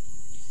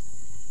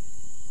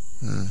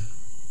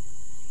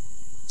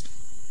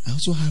 I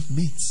also have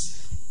mates.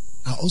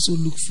 I also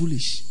look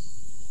foolish.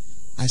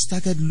 I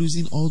started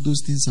losing all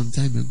those things some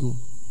time ago.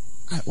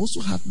 I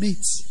also have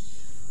mates.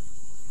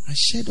 I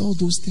shared all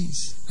those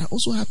things. I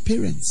also have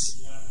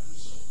parents.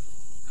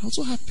 I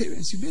also have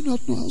parents. You may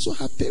not know, I also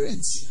have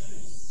parents.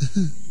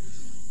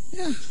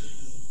 Yeah.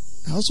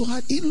 I also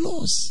had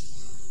in-laws.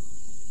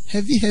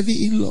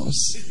 Heavy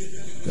in-laws.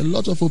 A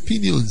lot of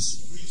opinions.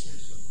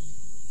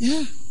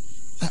 Yeah.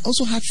 I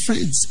also had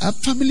friends. I have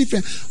family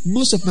friends.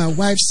 Most of my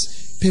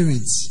wife's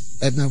parents,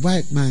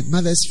 my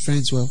mother's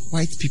friends were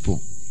white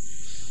people.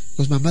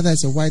 Because my mother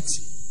is a white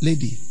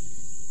lady.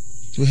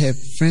 So her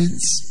friends,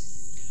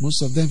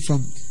 most of them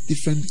from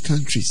different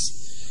countries.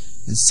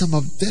 And some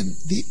of them,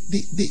 they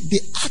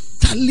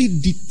utterly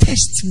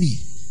detest me.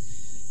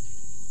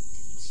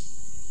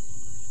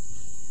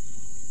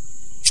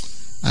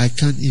 I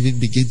can't even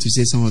begin to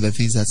say some of the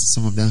things that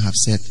some of them have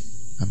said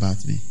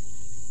about me.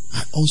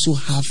 I also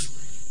have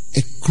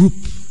a group.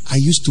 I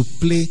used to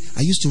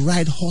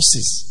ride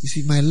horses. You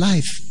see, my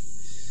life,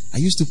 I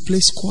used to play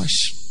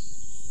squash.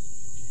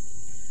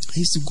 I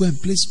used to go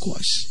and play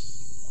squash.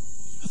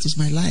 That was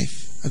my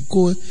life. I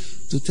go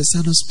to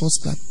Tesano Sports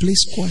Club, play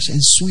squash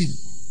and swim.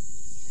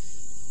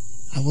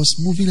 I was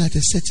moving at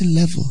a certain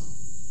level,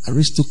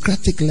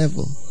 aristocratic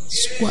level,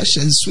 squash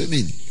and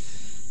swimming,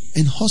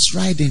 and horse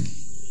riding.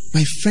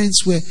 My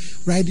friends were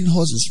riding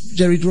horses.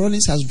 Jerry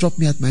Rollins has dropped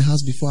me at my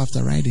house before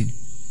after riding.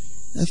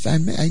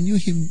 I knew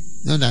him.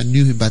 Not that I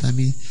knew him, but I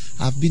mean,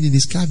 I've been in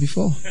his car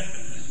before.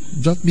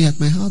 Dropped me at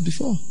my house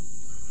before.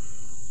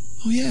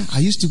 Oh yeah, I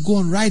used to go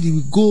on riding.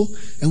 We go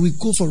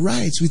for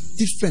rides with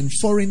different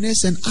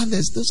foreigners and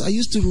others. Those I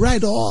used to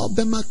ride all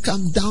Bema,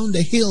 come down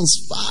the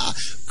hills, far,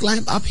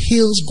 climb up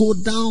hills, go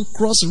down,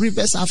 cross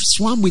rivers. I've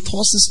swum with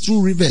horses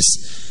through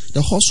rivers.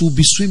 The horse will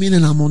be swimming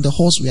and I'm on the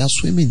horse. We are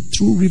swimming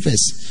through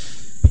rivers.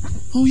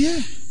 Oh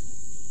yeah,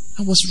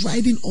 I was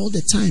riding all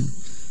the time.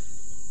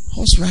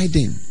 Horse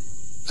riding.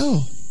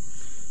 Oh,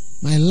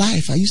 my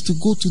life. I used to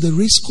go to the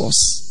race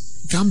course.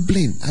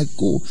 Gambling. I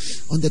go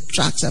on the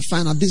tracks. I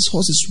find out this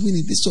horse is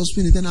winning, this horse is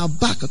winning. Then I'll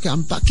back. Okay,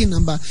 I'm backing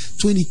number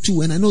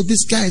 22. And I know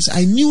these guys,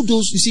 I knew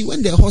those. You see,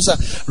 when the horse are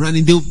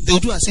running, they'll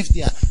do as if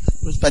they are,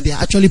 but they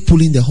are actually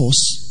pulling the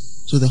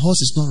horse. So the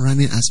horse is not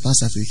running as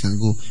fast as it can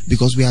go.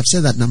 Because we have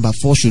said that number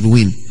 4 should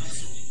win.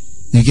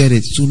 You get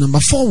it? So number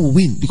 4 will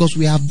win. Because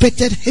we have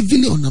betted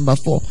heavily on number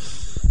 4.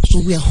 So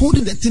we are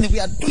holding the thing. We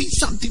are doing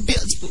something.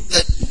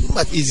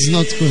 But it's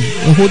not good.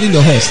 We're holding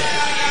the horse.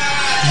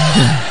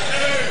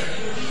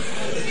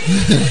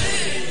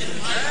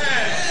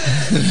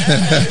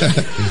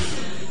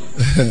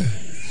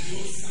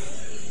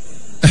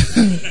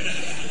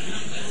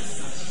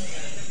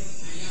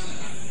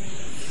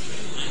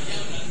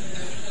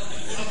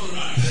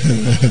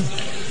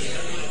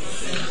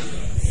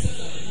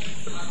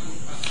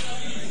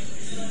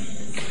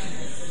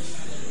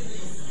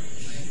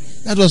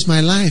 That was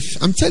my life.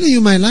 I'm telling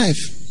you my life.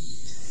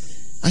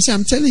 I say,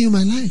 I'm telling you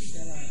my life.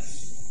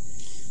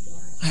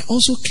 I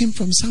also came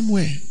from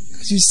somewhere.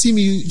 As you see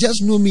me, you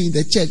just know me in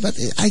the church, but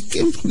I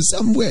came from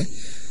somewhere.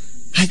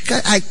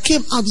 I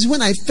came out.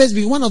 When I first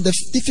began, one of the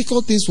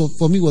difficult things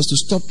for me was to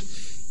stop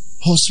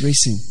horse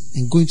racing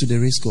and going to the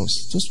race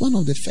course. It was one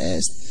of the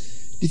first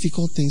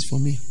difficult things for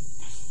me.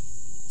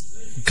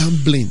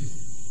 Gambling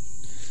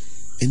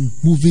and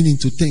moving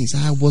into things.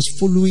 I was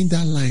following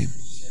that line.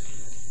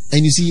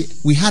 And you see,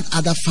 we had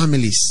other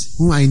families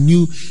who I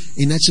knew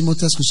in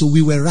Achimota school. So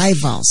we were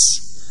rivals.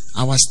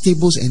 Our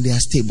stables and their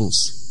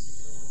stables.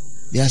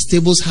 Their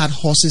stables had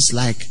horses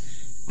like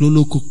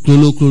Klolo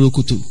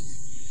Kutu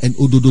and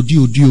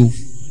Odododio Dio.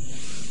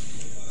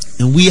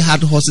 And we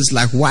had horses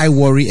like Why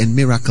Worry and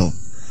Miracle.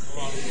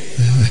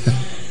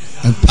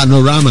 And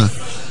Panorama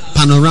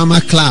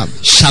Club.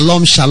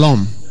 Shalom.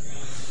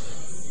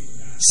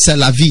 C'est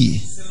la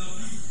vie.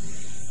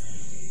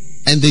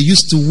 And they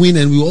used to win,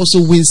 and we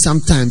also win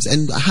sometimes.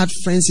 And I had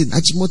friends in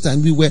Achimota,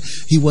 and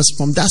he was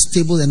from that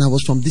stable and I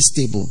was from this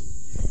stable.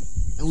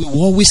 And we were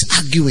always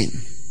arguing.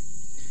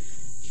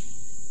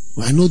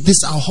 Well, I know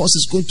our horse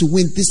is going to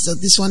win.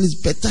 This one is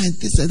better, and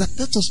this and that.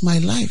 That was my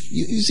life.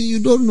 You see, you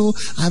don't know.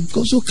 I'm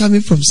also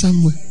coming from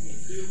somewhere.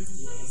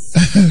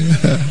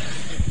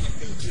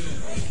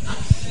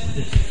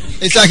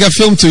 It's like a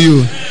film to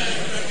you.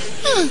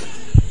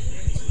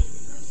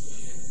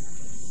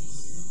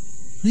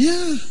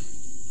 Yeah,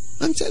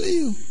 I'm telling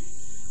you.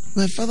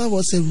 My father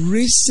was a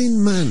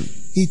racing man.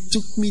 He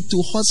took me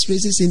to horse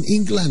races in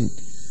England.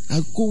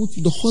 I'll go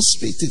to the horse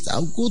races.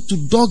 I'll go to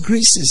dog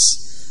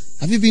races.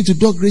 Have you been to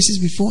dog races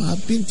before?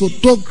 I've been to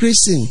dog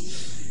racing.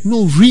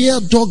 No, real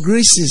dog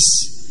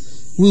races.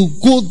 We'll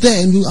go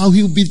there and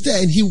he'll be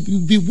there and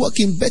he'll be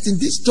working, betting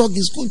this dog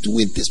is going to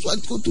win. This one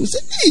is going to win.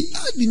 Say, hey,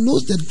 he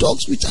knows the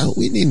dogs which are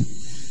winning.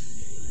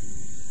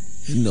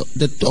 You know,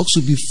 the dogs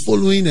will be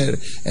following a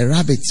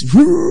rabbit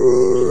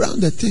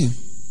around the thing.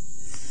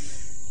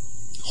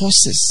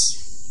 Horses.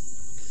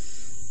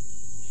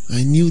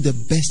 I knew the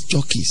best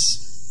jockeys.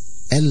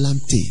 El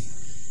Lamte,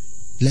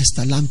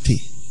 Lester Lamte,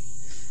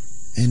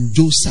 and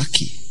Joe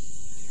Saki,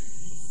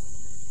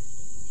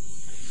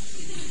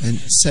 and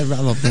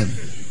several of them.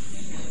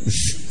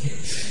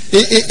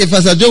 If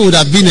Pastor Joe would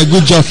have been a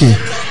good jockey,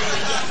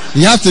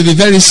 you have to be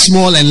very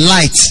small and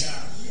light.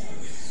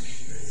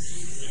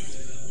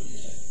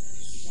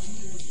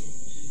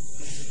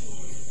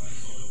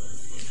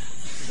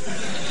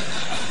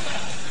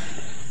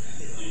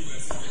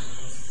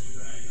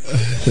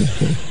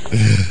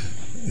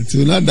 It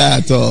will not die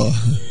at all.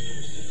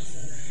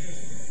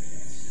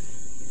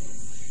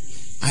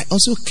 I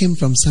also came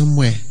from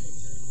somewhere.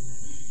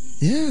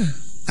 Yeah.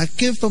 I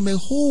came from a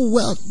whole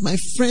world. All my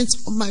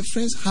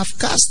friends have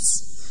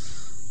castes.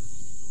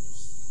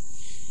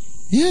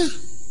 Yeah.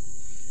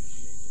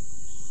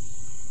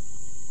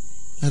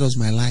 That was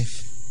my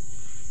life.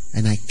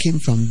 And I came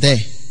from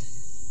there.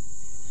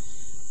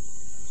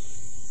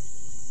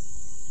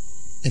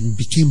 And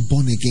became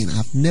born again.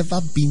 I've never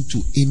been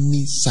to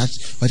any such.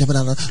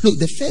 Look,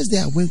 the first day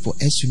I went for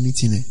SU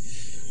meeting,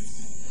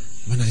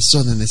 when I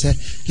saw them, they said,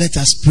 let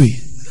us pray.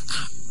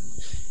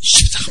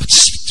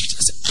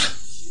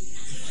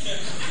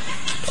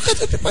 Look at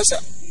the people. I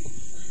said,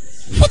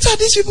 what are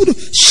these people doing?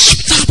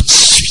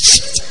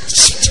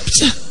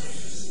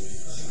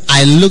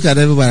 I looked at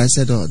everybody. I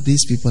said, oh,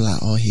 these people are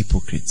all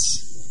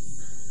hypocrites.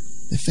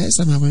 The first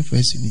time I went for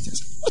SU meeting, I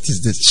said, what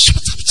is this?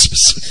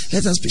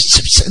 Let us be.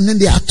 And then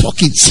they are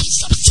talking.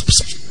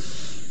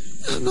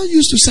 I'm not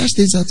used to such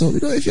things at all. You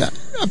know, if you are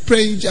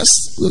praying, you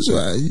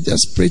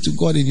just pray to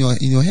God in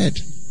your head.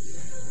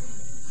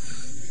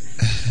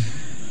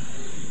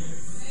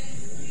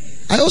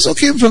 I also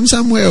came from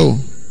somewhere.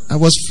 I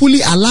was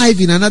fully alive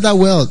in another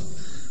world.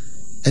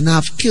 And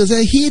I've killed.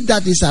 He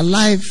that is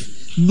alive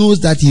knows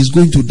that he is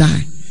going to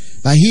die.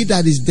 But he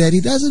that is dead, he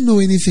doesn't know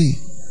anything.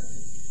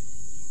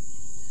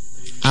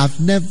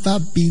 I've never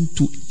been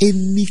to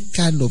any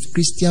kind of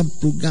Christian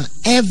program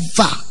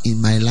ever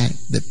in my life.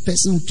 The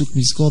person who took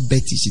me is called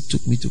Betty. She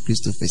took me to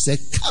Christopher. Said,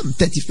 come,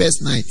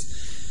 31st night.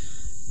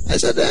 I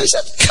said,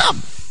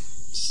 come.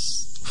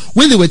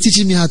 When they were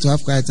teaching me how to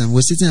have quiet time, we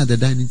were sitting at the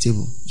dining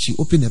table. She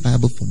opened the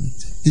Bible for me.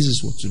 This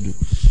is what to do.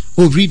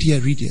 Oh, read here.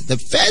 The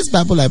first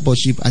Bible I bought,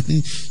 I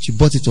think she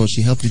bought it or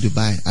she helped me to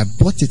buy it. I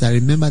bought it. I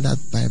remember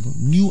that Bible.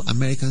 New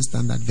American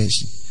Standard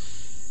Version.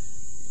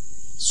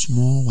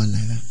 Small one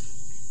like that.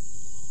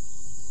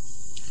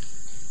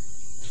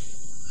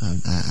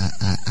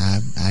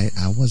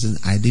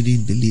 I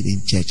didn't believe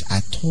in church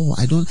at all.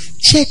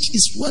 Church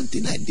is one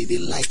thing I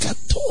didn't like at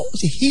all.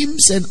 The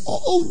hymns and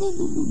all.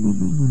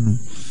 No.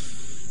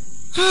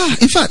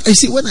 In fact, I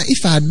see,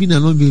 if I had been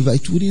an unbeliever,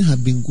 it wouldn't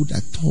have been good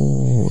at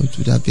all. It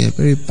would have been a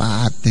very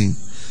bad thing.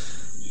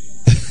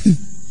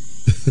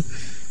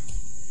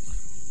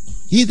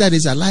 He that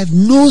is alive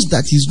knows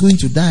that he's going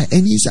to die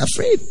and he's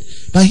afraid.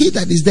 But he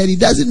that is dead, he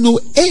doesn't know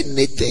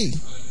anything.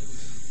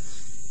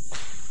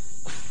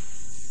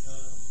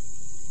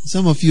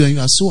 Some of you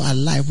are so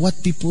alive.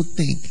 What people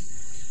think,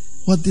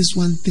 what this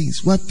one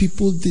thinks, what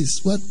people this,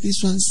 what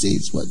this one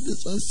says, what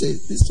this one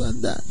says, this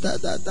one that.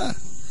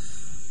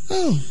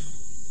 Oh,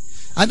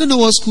 I don't know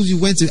what school you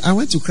went to. I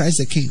went to Christ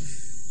the King.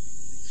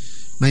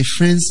 My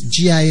friends,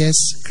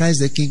 GIS,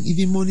 Christ the King,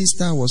 even Morning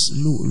Star was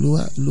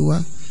lower.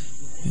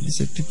 And they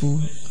said,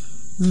 people,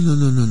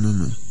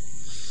 no.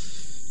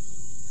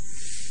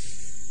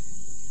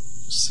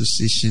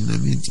 Association,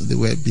 they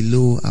were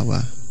below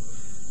our.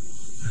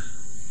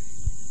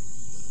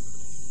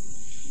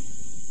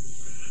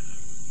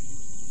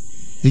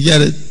 You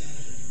get it?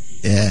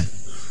 Yeah.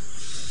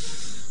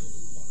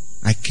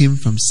 I came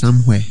from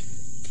somewhere.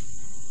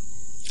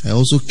 I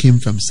also came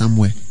from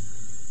somewhere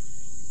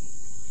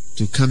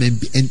to come and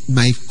be, and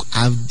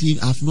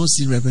I've not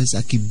seen Reverend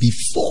Saki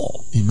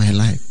before in my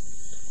life.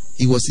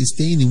 He was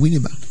staying in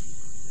Winneba.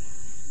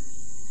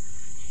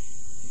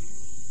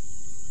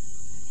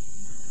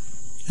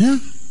 Yeah,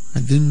 I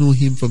didn't know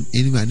him from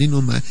anywhere. I didn't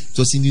know it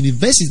was in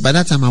university. By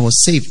that time I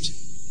was saved.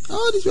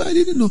 Oh, this way I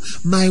didn't know.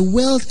 My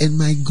world and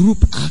my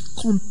group are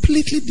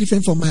completely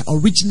different from my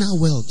original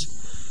world.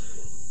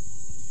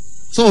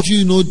 Some of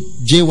you know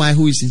JY,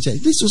 who is in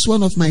charge. This was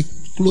one of my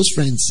close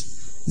friends.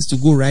 I used to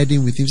go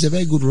riding with him. He's a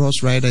very good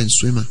horse rider and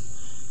swimmer.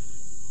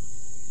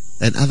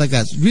 And other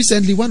guys.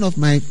 Recently, one of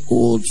my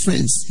old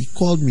friends, he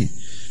called me.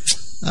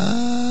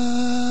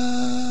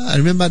 I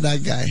remember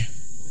that guy.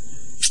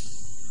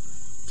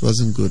 It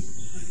wasn't good.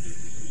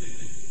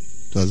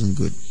 It wasn't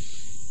good.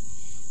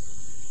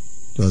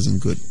 It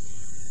wasn't good.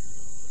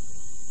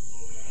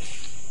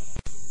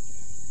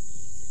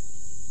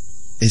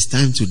 It's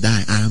time to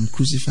die. I am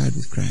crucified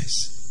with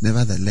Christ.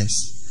 Nevertheless,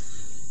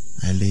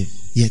 I live.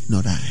 Yet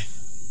not I,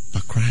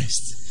 but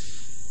Christ.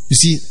 You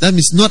see, that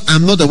means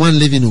I'm not the one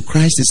living, no,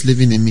 Christ is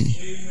living in me.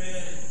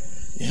 Amen.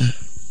 Yeah.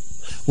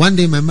 One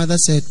day my mother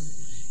said,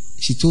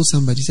 she told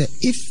somebody, said,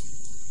 if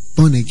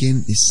born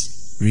again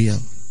is real,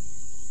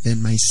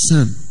 then my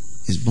son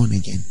is born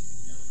again.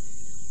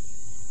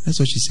 That's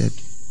what she said.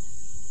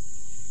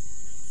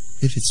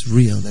 If it's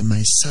real, then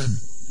my son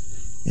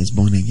is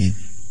born again.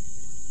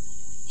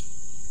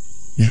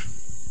 Yeah.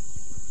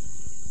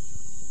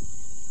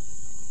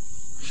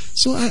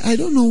 So I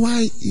don't know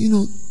why,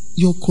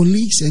 your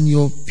colleagues and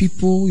your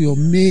people, your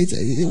mates,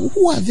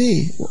 who are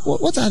they?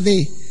 What are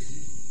they?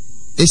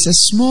 It's a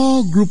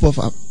small group of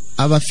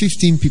about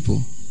 15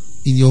 people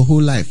in your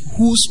whole life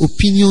whose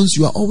opinions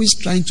you are always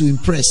trying to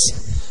impress.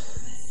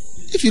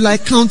 If you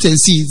like, count and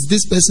see, it's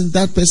this person,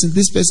 that person,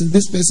 this person,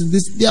 this person,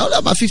 this. There are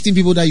about 15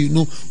 people that you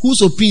know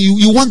whose opinion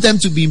you want them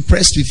to be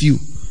impressed with you.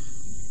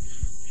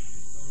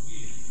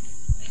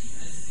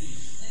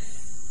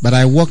 But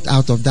I walked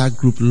out of that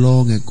group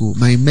long ago.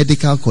 My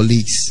medical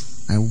colleagues,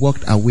 I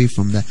walked away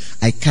from that.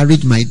 I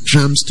carried my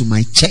drums to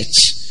my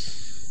church.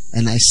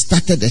 And I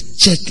started a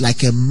church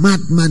like a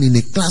madman in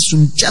a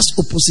classroom just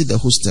opposite the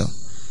hostel.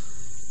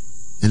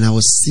 And I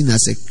was seen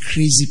as a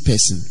crazy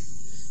person.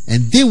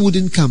 And they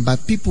wouldn't come,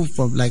 but people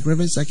from like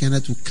Reverend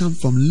Sakiana would come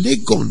from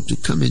Legon to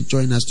come and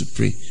join us to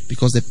pray.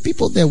 Because the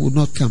people there would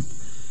not come.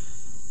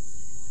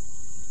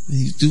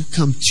 You do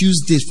come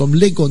Tuesdays from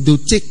Legon, they'll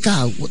take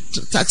car,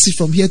 taxi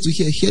from here to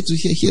here, here to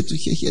here, here to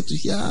here, here to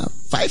here,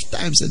 5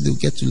 times, and they'll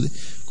get to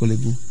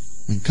Kolebu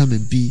and come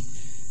and be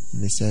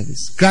in the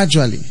service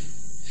gradually.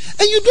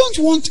 And you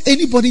don't want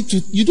anybody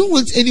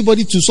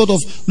to sort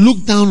of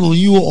look down on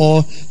you,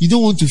 or you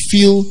don't want to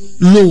feel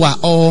lower,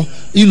 or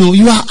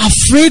you are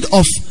afraid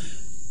of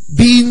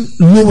being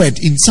lowered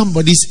in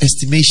somebody's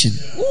estimation.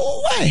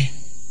 Oh, why?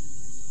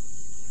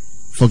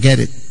 Forget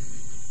it.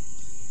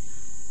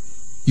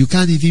 You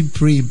can't even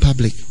pray in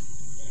public.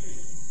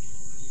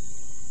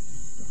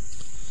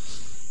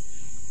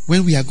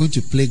 When we are going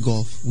to play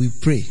golf, we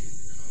pray.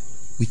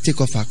 We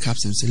take off our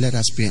caps and say, let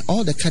us pray.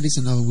 All the caddies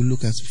and all will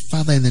look at,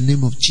 Father, in the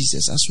name of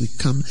Jesus, as we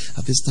come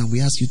at this time,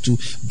 we ask you to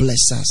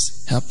bless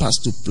us. Help us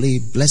to play.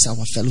 Bless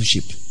our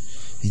fellowship.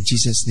 In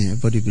Jesus' name,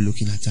 everybody will be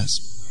looking at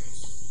us.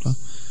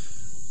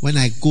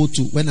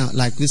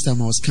 Like this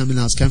time I was coming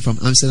from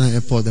Amsterdam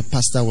Airport, the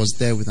pastor was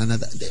there with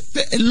another,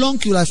 a long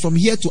queue, like from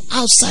here to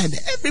outside,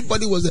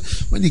 everybody was there.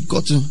 When he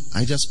got to,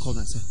 I just called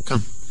and said,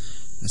 come.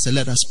 I said,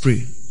 let us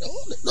pray.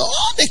 All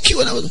the queue,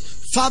 and I was,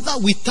 Father,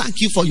 we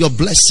thank you for your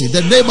blessing, in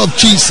the name of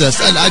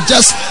Jesus. And I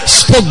just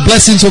spoke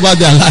blessings over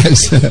their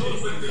lives.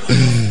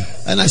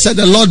 And I said,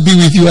 the Lord be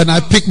with you. And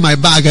I picked my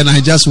bag and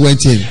I just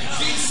went in.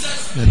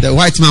 And the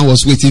white man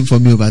was waiting for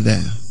me over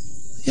there.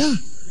 Yeah.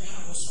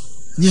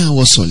 Yeah, I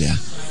was all, yeah.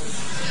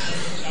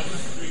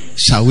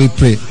 Shall we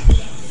pray?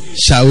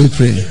 Shall we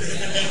pray?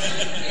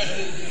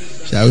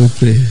 Shall we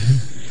pray?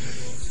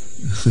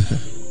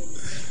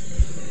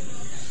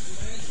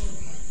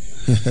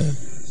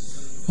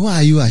 Why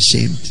are you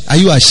ashamed? Are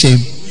you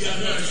ashamed?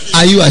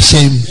 Are you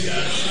ashamed?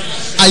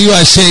 Are you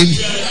ashamed?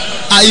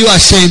 Are you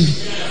ashamed?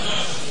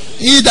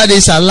 He that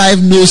is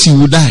alive knows he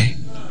will die.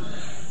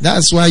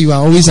 That's why you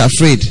are always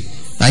afraid.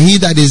 But he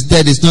that is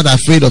dead is not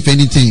afraid of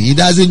anything. He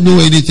doesn't know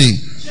anything.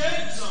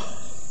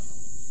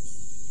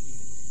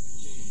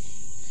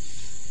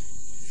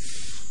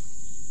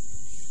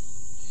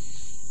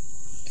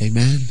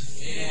 Amen.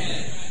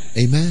 Amen.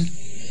 Amen.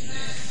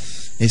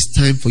 It's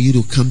time for you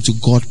to come to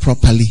God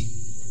properly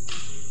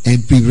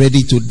and be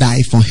ready to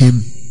die for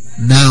Him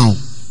now.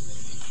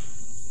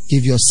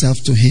 Give yourself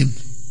to Him.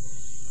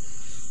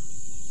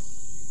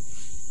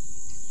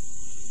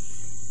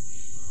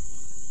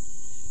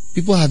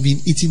 People have been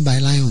eaten by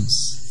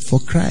lions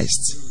for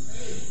Christ.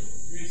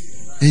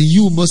 And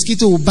you,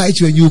 mosquito will bite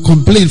you and you will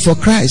complain for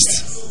Christ.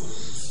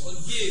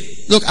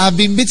 Look, I've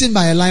been bitten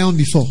by a lion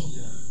before.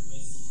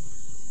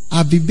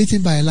 I've been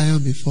bitten by a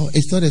lion before.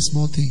 It's not a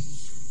small thing.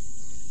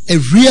 A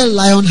real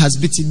lion has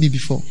bitten me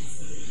before.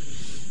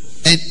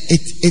 And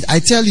I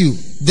tell you,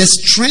 the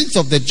strength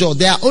of the jaw,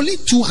 there are only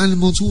two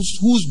animals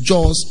whose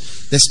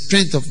jaws, the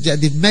strength of,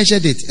 they've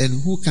measured it,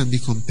 and who can be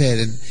compared.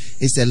 And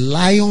it's a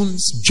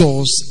lion's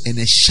jaws and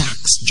a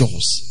shark's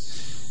jaws.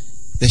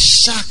 The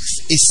shark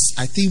is,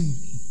 I think,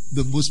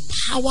 the most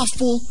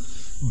powerful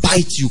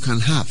bite you can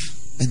have.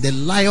 And the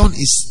lion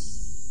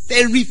is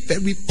very,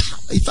 very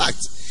powerful. In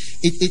fact,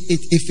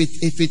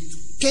 if it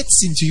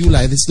gets into you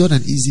like this, it's not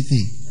an easy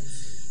thing.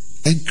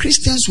 And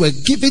Christians were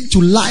given to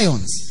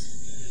lions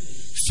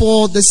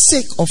for the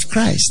sake of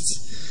Christ.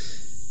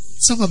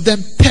 Some of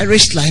them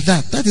perished like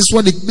that. That is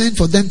what it meant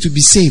for them to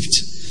be saved.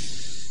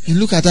 And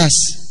look at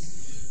us.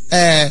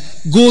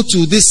 Go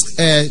to this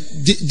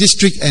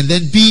district and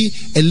then be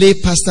a lay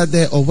pastor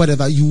there or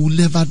whatever. You will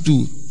never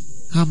do.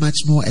 How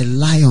much more a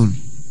lion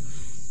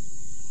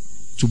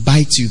to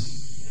bite you?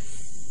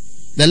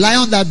 The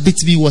lion that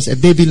bit me was a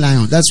baby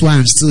lion. That's why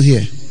I'm still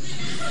here.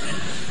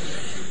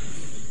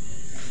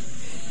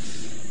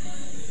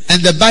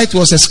 And the bite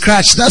was a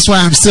scratch. That's why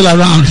I'm still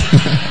around.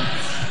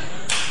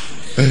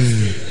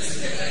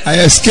 I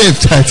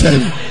escaped, I tell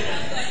you.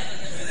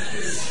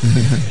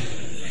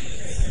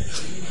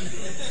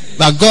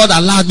 But God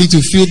allowed me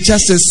to feel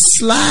just a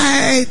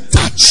slight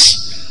touch.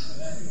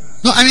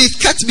 No, I mean, it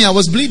cut me. I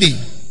was bleeding.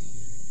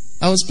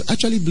 I was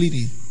actually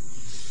bleeding.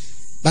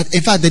 But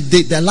in fact,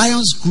 the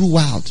lions grew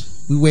wild.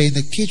 We were in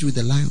the cage with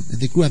the lion, and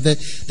they grew up.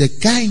 The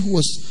guy who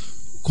was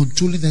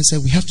controlling them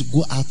said, "We have to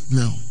go out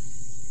now,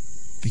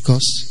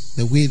 because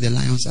the way the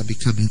lions are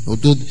becoming,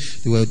 although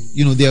they were,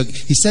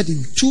 he said,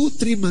 in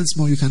 2-3 months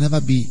more, you can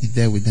never be in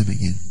there with them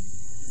again."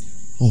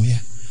 Oh yeah.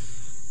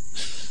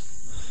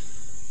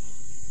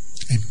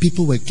 And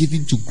people were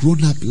given to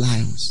grown-up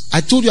lions.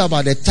 I told you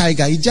about the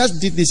tiger. He just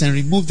did this and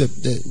removed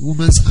the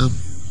woman's arm.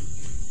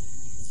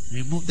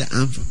 Removed the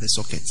arm from the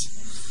socket.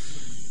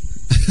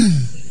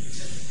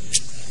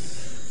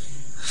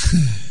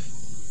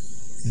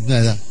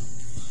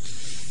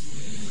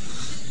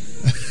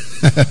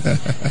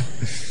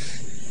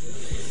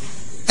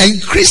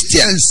 And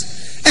Christians,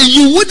 and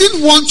you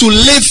wouldn't want to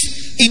live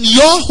in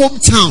your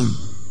hometown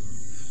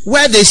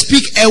where they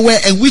speak Ewe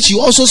and which you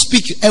also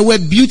speak Ewe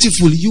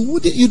beautifully.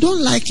 You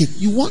don't like it.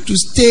 You want to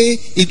stay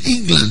in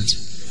England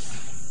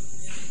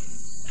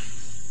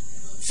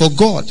for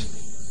God.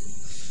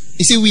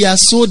 You see, we are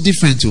so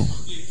different too.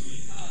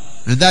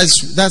 And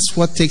that's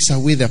what takes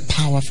away the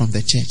power from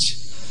the church.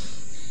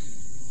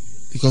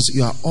 Because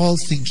you are all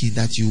thinking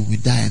that you will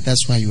die, and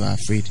that's why you are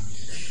afraid.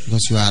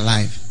 Because you are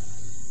alive.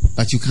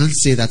 But you can't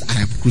say that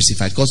I am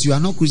crucified, because you are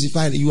not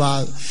crucified. You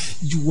are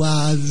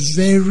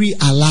very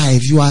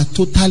alive. You are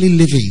totally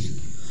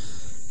living.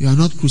 You are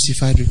not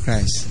crucified with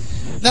Christ.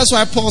 That's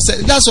why Paul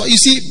said, that's what you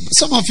see,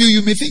 some of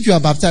you may think you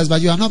are baptized,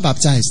 but you are not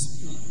baptized.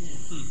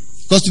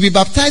 Because to be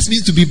baptized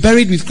means to be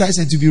buried with Christ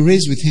and to be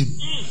raised with Him.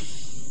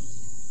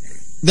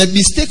 The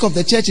mistake of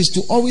the church is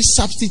to always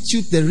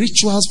substitute the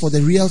rituals for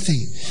the real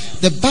thing.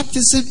 The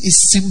baptism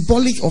is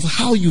symbolic of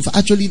how you've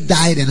actually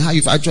died and how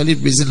you've actually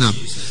risen up.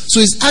 So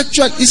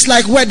it's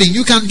like wedding.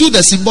 You can do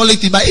the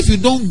symbolic thing, but if you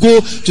don't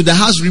go to the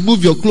house,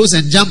 remove your clothes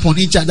and jump on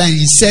each other and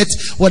insert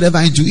whatever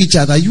into each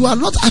other, you are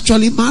not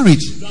actually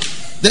married.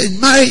 The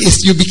marriage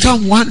is you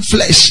become one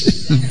flesh.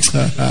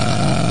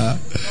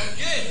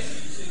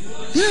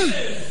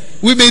 Yeah.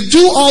 We may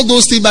do all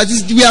those things, but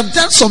we have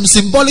done some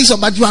symbolic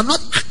stuff, but you are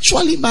not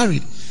actually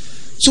married.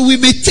 So we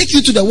may take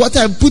you to the water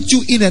and put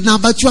you in and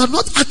out, but you are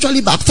not actually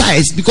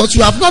baptized, because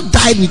you have not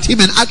died with Him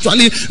and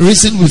actually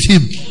risen with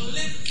Him.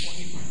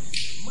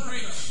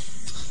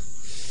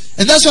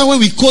 And that's why when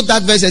we quote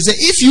that verse, I say,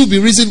 if you be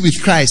risen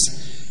with Christ,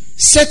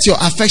 set your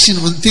affection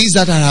on things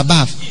that are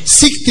above.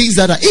 Seek things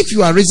that are, if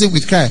you are risen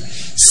with Christ,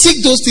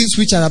 seek those things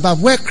which are above,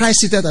 where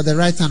Christ seated at the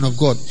right hand of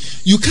God.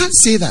 You can't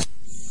say that,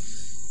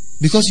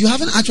 because you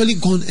haven't actually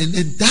gone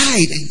and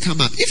died and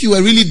come up. If you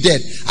were really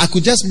dead, I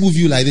could just move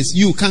you like this.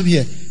 You come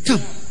here.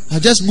 Come. I'll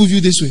just move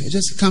you this way.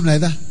 Just come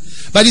like that.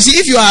 But you see,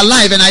 if you are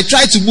alive and I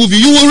try to move you,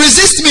 you will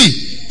resist me.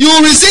 You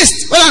will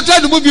resist. When I'm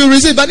trying to move you, will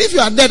resist. But if you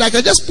are dead, I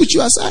can just put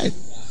you aside.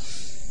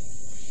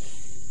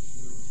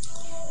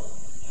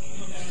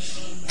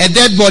 A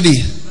dead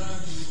body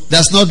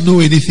does not know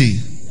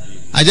anything.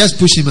 I just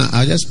push him out.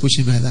 I'll just push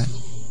him like that.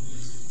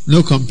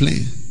 No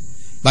complaint.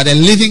 But a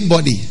living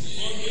body,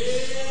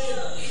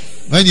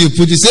 when you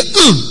put it, say,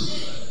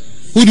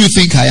 who do you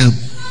think I am?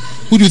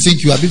 Who do you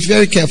think you are? Be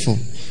very careful.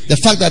 The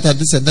fact that I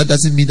this and that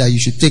doesn't mean that you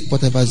should take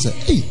whatever is there.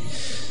 Hey.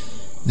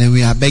 Then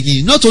we are begging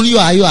you. Not only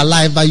are you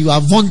alive, but you are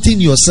vaunting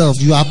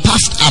yourself. You are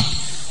puffed up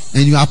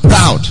and you are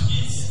proud.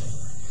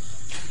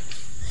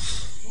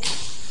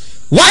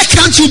 Why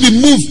can't you be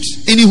moved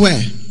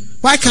anywhere?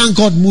 Why can't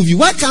God move you?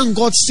 Why can't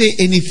God say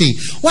anything?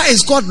 Why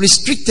is God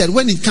restricted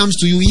when it comes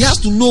to you? He has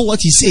to know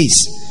what he says.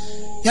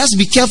 He has to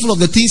be careful of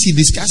the things he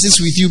discusses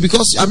with you,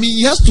 because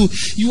he has to.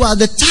 You are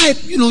the type,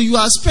 you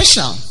are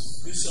special.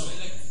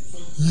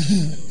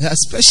 You are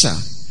special.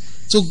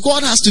 So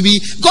God has to be.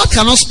 God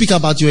cannot speak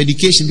about your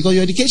education, because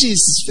your education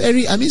is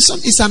very.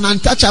 It's an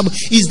untouchable.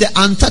 It's the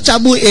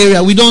untouchable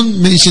area. We don't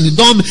mention it.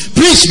 Don't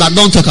preach, but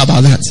don't talk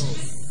about that.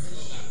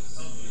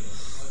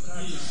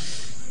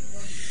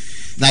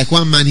 Like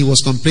one man, he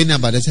was complaining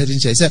about a certain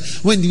church. He said,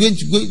 when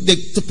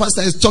the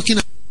pastor is talking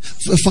about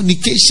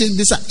fornication,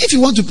 if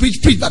you want to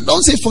preach, but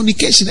don't say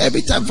fornication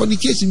every time.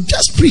 Fornication,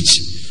 just preach,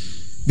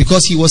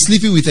 because he was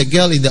sleeping with a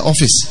girl in the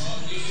office.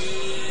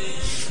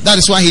 That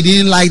is why he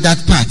didn't like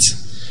that part.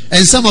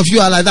 And some of you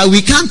are like that.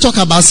 We can't talk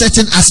about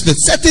certain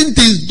aspects, certain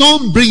things.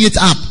 Don't bring it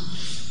up,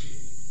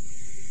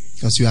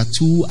 because you are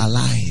too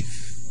alive.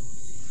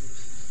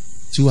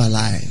 Too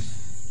alive.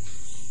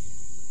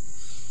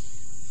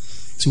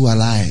 Too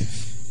alive.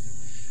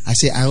 I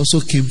say, I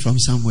also came from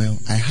somewhere.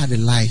 I had a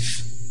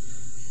life.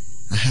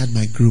 I had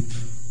my group.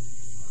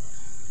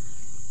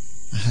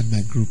 I had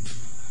my group.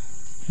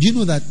 Do you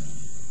know that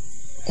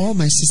all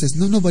my sisters,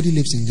 nobody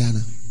lives in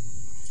Ghana?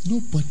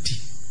 Nobody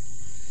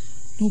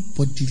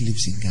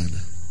lives in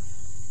Ghana.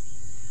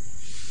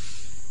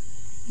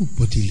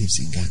 Nobody lives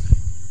in Ghana.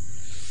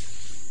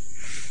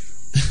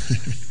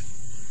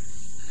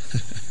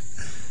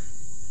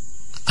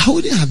 I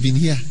wouldn't have been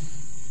here.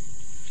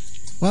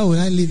 Why would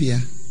I live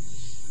here?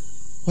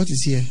 What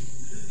is here?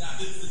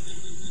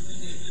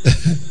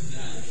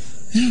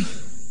 Yeah.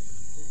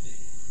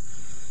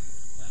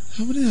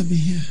 I wouldn't have been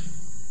here.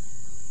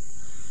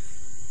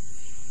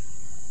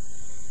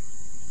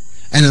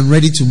 And I'm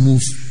ready to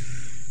move.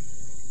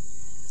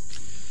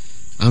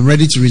 I'm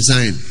ready to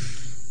resign.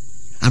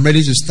 I'm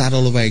ready to start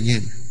all over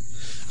again.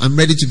 I'm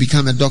ready to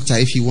become a doctor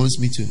if he wants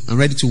me to. I'm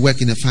ready to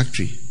work in a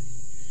factory.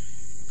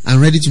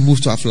 I'm ready to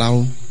move to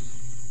Aflao.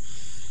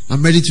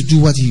 I'm ready to do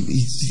what he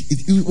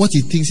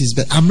thinks is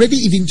best. I'm ready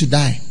even to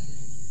die.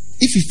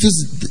 If he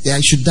feels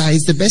I should die,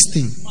 it's the best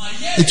thing.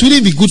 It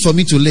wouldn't be good for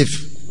me to live.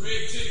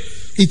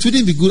 It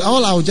wouldn't be good.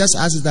 All I would just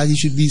ask is that he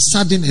should be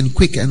sudden and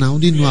quick, and I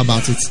wouldn't know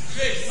about it.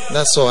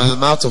 That's all.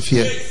 I'm out of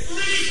here.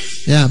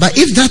 Yeah, but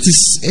if that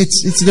is,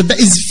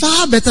 it's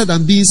far better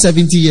than being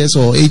 70 years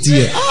or 80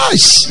 years.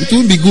 It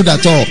won't be good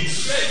at all.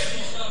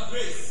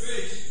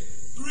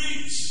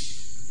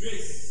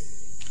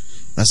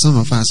 But some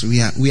of us,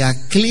 we are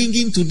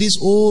clinging to this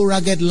old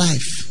rugged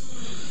life.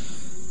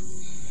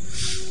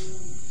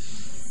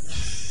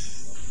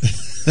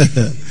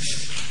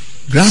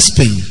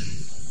 Grasping.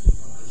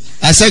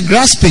 I said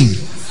grasping.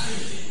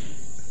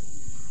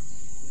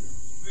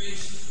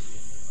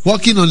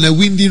 Walking on a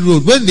windy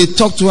road. When they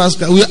talk to us,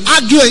 we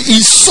argue and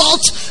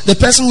insult the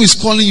person who is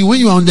calling you when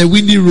you are on the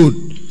windy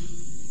road.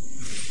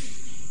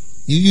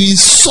 You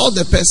insult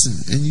the person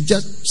and you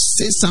just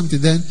say something,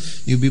 then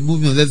you'll be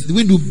moving on. The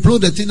wind will blow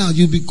the thing out,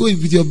 you'll be going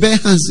with your bare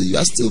hands, you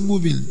are still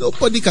moving.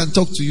 Nobody can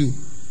talk to you.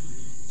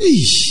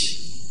 Eesh.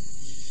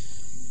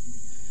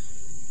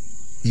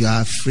 You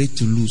are afraid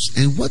to lose.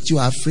 And what you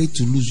are afraid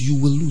to lose, you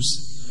will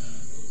lose.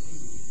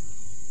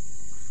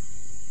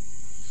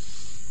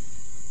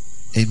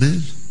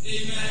 Amen.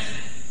 Amen.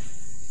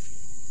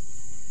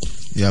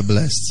 You are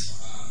blessed.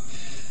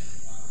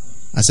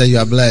 I said you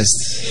are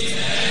blessed.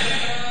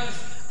 Amen.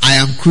 I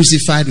am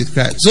crucified with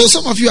Christ. So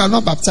some of you are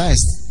not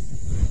baptized.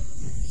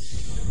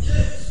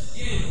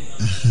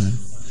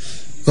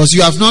 Because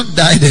you have not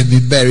died and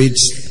been buried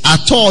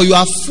at all. You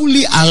are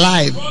fully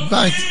alive.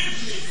 But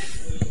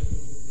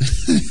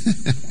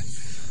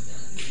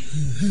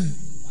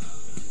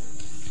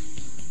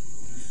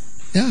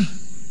yeah.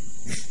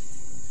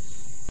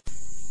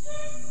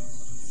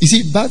 You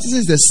see, baptism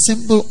is the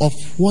symbol of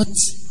what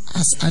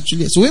has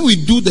actually. So when we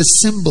do the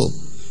symbol,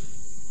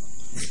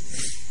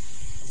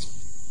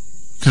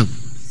 come,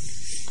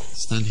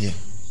 stand here.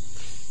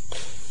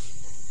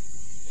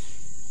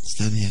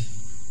 Stand here.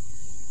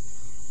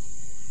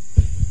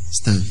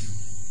 Stand.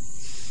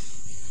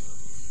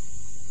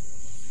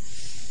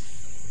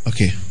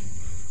 Okay.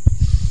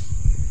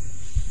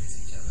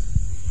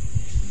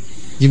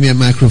 Give me a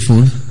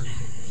microphone.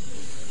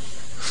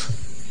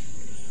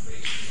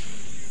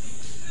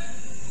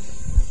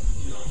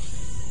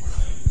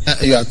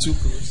 You are too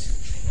close.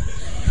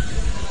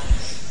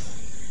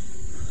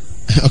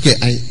 Okay,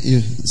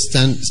 you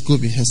stand,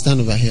 Scooby, stand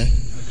over here.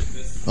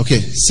 Okay,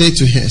 say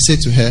to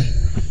her,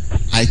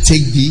 I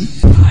take thee.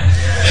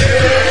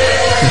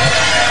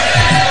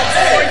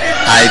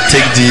 I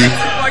take thee.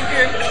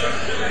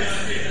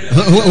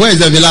 Where is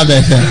the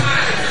beloved?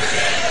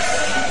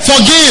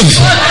 Forgive.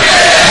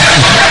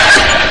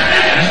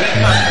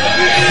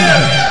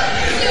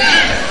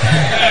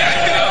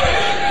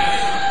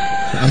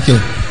 Okay.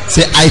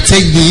 Say, I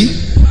take thee.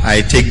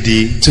 I take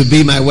thee to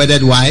be my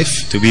wedded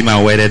wife. To be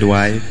my wedded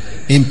wife.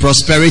 In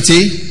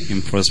prosperity.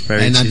 In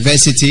prosperity. And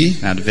adversity.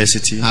 And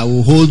adversity. I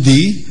will hold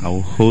thee. I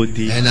will hold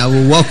thee. And I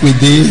will walk with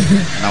thee.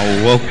 And I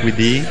will walk with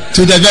thee.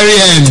 To the very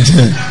end.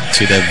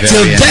 To the very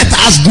Till end. death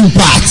us do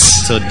part.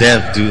 Till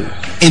death do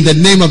In the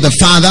name of the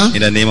Father,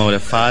 In the name of the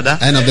Father,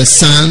 and of the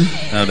Son,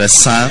 and of the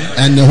Son,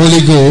 and the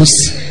Holy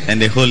Ghost. and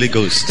the Holy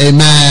Ghost.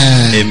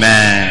 Amen.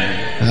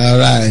 Amen. All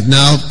right.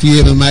 Now,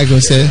 Pierre and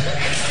Michael say,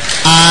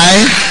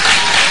 I.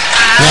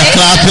 We're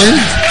clapping.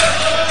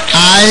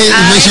 I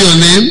mention your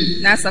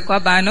name. Nasa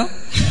Kwabano.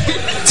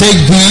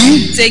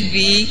 Take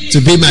thee to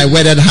be my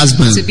wedded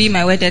husband. To be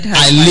my wedded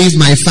husband. I leave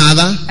my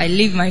father. I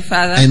leave my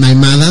father. And my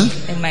mother.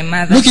 And my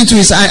mother. Look into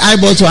his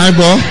eyeball to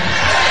eyeball.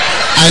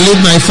 I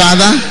leave my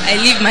father. I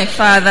leave my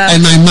father.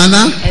 And my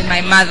mother. And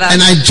my mother.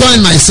 And I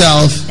join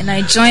myself. And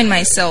I join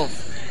myself.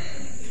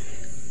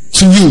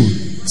 To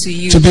you. To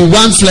you. To be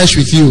one flesh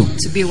with you.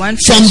 To be one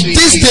flesh From with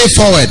this you. day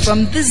forward.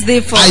 From this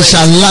day forward. I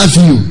shall love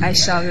you. I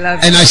shall love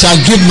and you. I shall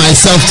give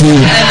myself to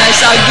you. And I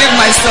shall give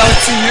myself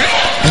to you.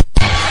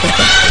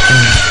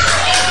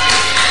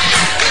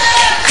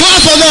 Clap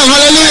for them.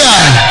 Hallelujah.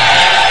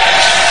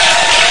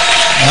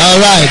 All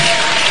right.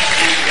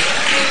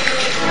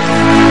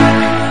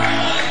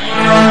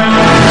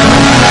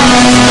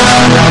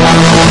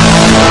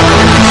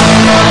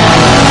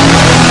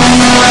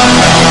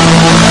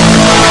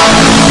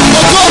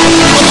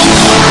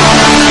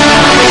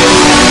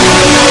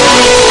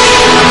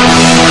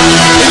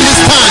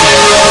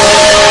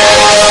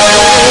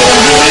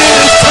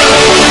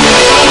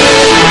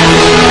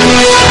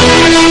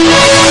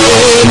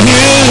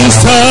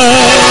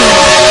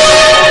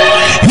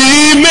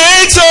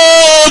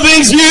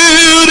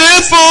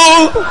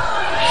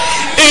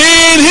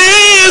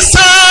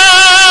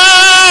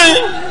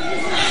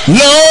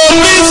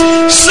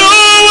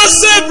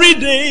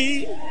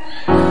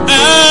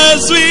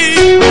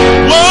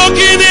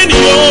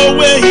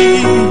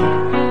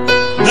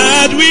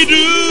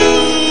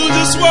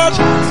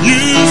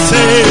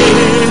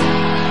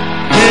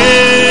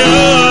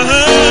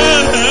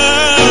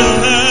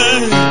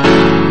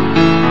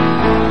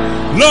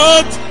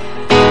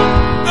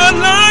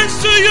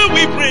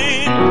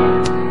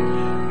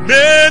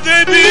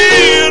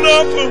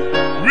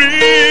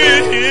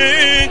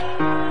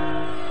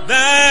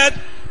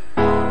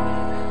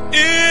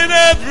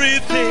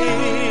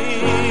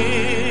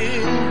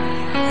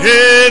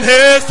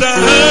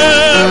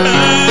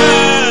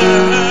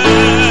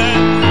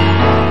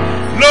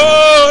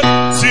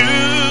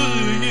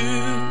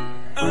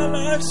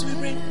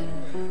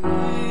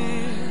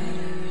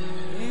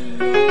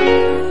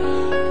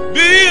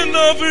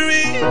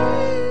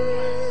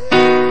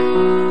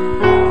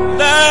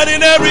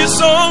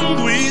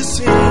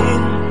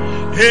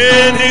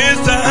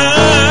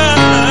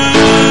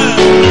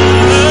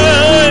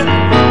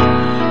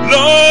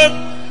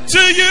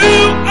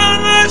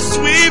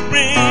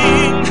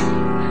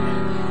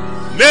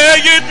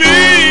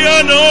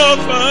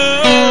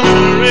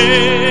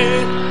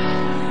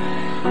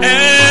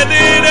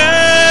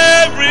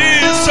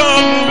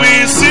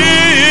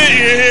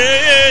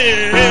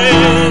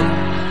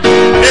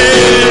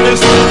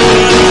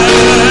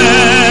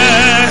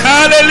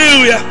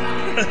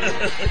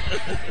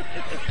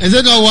 Is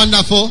it not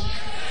wonderful?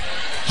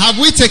 Have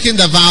we taken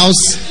the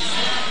vows?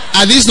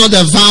 Are these not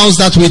the vows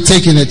that we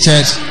take in the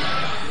church?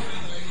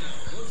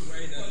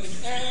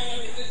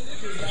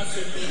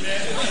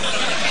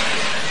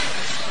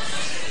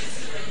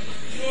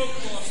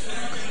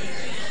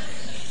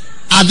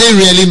 Are they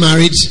really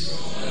married?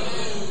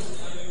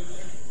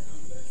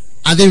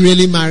 Are they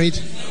really married?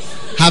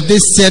 Have they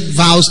said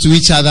vows to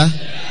each other?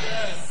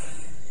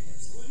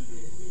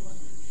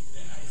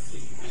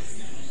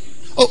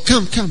 Oh,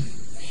 come.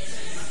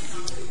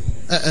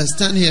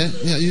 Stand here.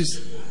 Yeah, you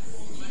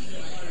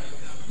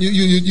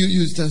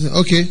stand here.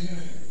 Okay.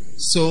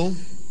 So,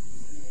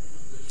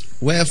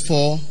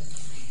 wherefore,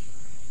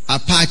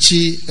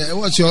 Apache,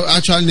 what's your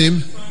actual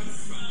name?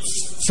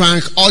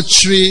 Frank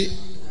Autry,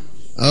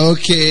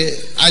 okay,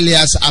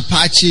 alias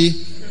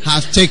Apache,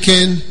 have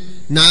taken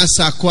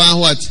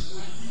Nasakwa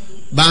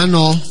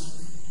Bano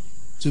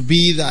to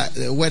be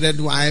the wedded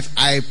wife.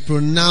 I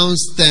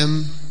pronounce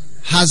them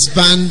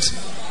husband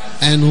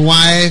and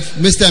wife,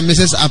 Mr. and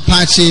Mrs.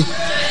 Apache,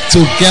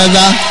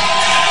 together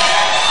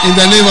in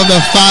the name of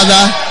the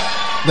Father,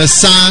 the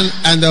Son,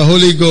 and the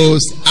Holy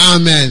Ghost.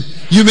 Amen.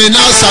 You may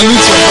now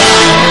salute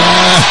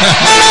your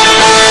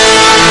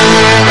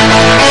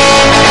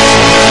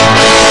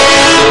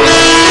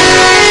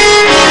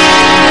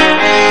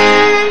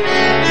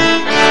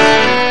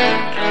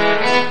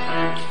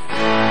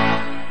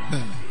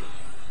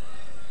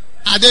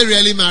Are they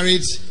really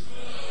married?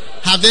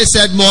 Have they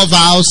said more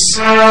vows?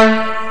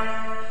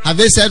 Have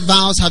they said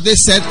vows? Have they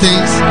said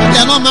things? They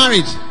are not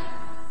married.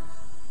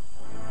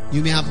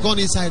 You may have gone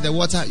inside the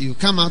water, you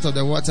come out of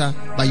the water,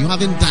 but you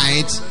haven't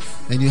died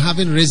and you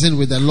haven't risen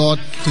with the Lord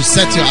to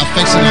set your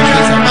affection on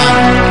this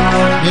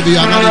above. Maybe you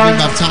are not even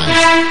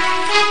baptized.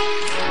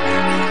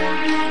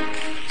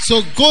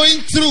 So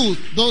going through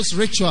those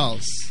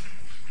rituals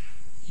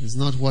is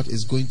not what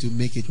is going to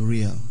make it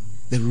real.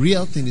 The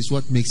real thing is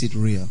what makes it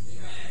real.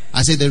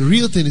 I say the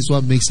real thing is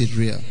what makes it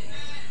real.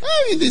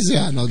 I mean, they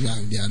are not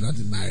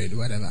married,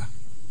 whatever.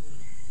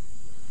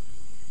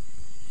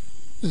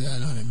 They are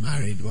not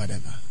married,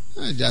 whatever.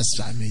 Just,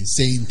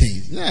 saying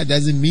things. That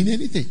doesn't mean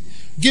anything.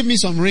 Give me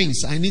some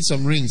rings. I need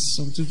some rings.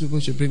 Some two people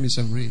should bring me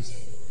some rings.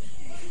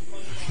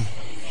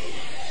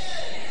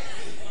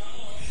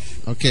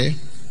 Okay.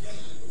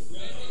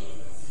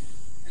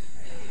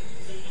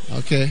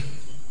 Okay.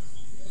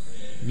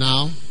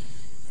 Now,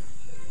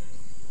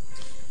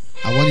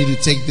 I want you to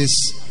take this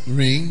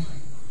ring,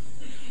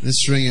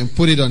 and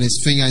put it on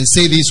his finger and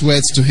say these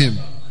words to him.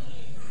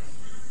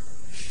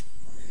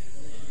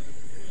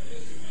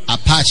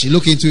 Apache.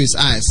 Look into his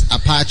eyes.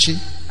 Apache.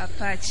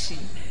 Apache.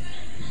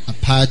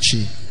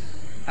 Apache.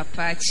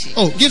 Apache.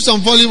 Oh, give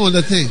some volume on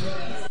the thing.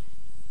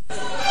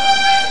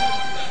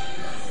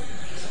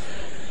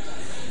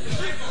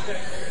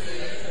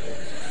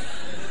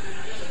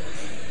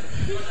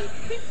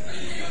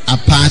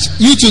 Apache.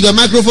 You to the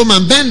microphone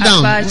and bend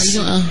down. Apache.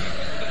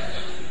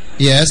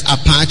 Yes,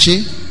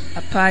 Apache.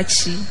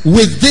 Apache.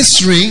 With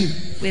this ring.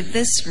 With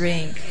this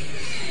ring.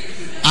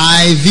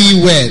 I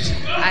thee wed.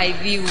 I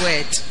thee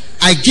wed.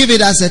 I give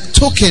it as a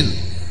token.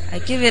 I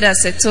give it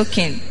as a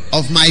token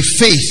of my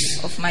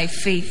faith. Of my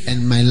faith.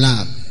 And my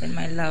love. And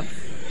my love.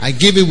 I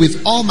give it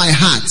with all my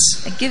heart.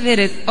 I give it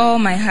with all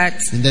my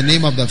heart. In the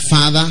name of the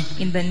Father.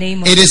 In the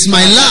name of it is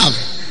my love.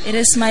 It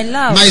is my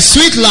love. My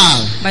sweet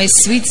love. My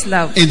sweet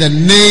love. In the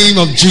name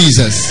of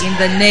Jesus. In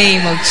the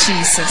name of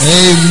Jesus.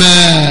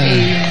 Amen.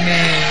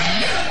 Amen.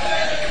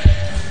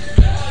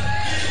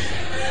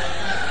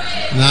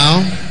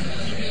 Now,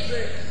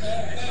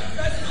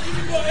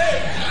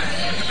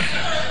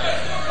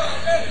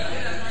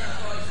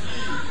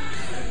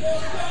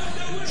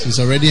 she's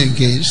already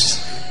engaged.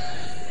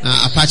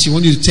 Now, Apache, I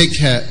want you to take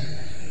her,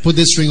 put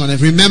this ring on her.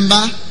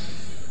 Remember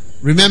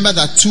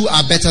that two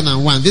are better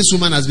than one. This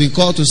woman has been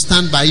called to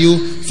stand by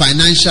you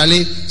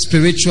financially,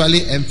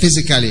 spiritually, and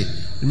physically.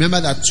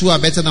 Remember that two are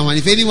better than one.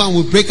 If anyone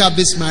will break up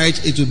this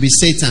marriage, it will be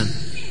Satan.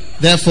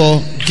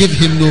 Therefore, give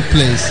him no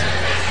place.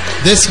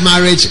 This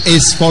marriage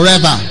is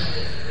forever.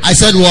 I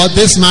said what?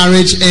 This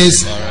marriage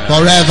is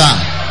forever.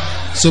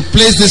 So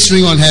place this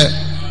ring on her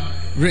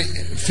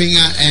finger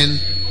and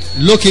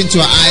look into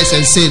her eyes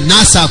and say,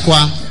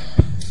 Nasakwa.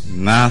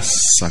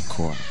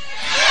 Nasakwa.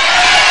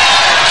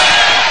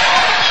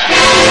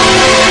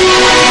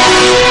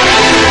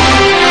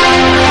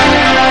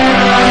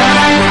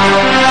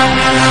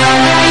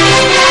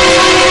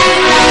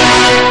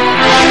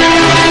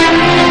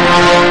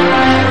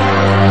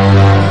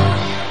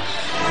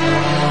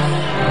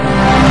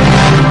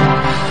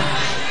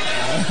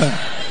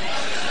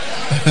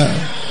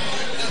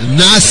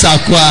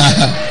 Nasakwa.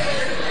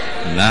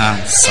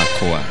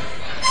 Nasakwa.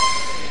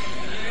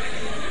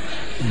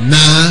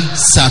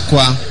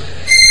 Nasakwa.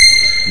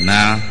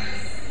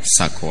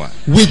 Nasakwa.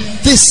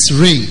 With this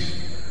ring.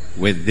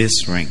 With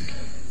this ring.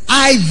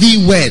 I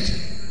thee wed.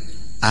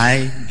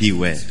 I thee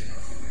wed.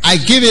 I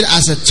give it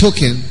as a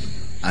token.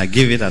 I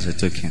give it as a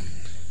token.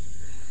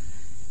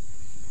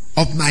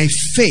 Of my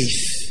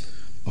faith.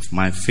 Of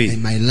my faith.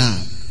 And my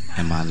love.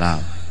 And my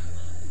love.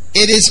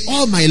 It is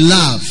all my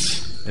love.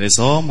 It is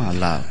all my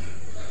love.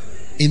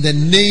 In the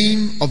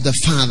name of the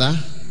Father.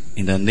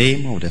 In the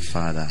name of the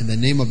Father. In the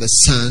name of the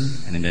Son.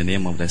 And in the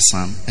name of the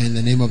Son. And in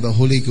the name of the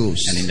Holy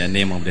Ghost. And in the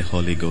name of the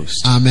Holy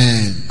Ghost.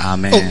 Amen.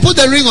 Amen. Oh, put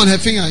the ring on her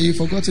finger. You've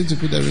forgotten to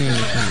put the ring on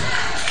her finger.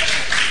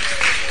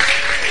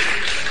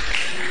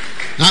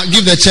 Now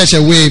give the church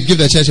a wave. Give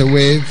the church a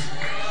wave.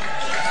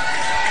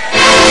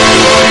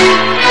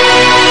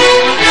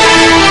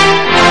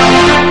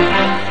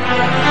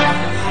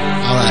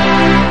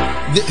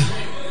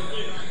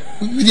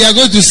 We are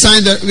going to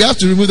sign the. We have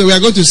to remove the. We are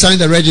going to sign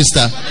the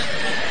register.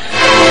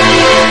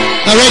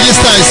 The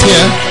register is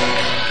here,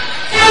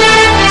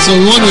 so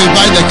we want to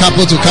invite the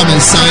couple to come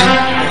and sign.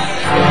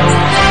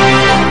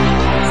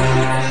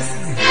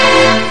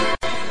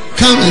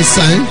 Come and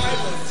sign.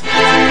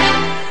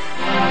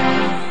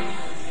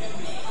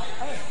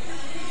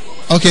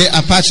 Okay,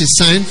 Apache,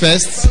 sign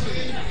first.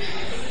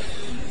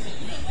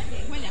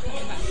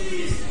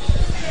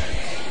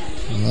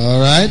 All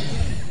right.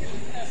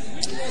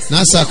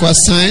 Nasakwa,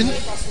 sign.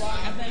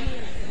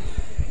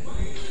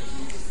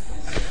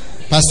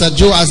 Pastor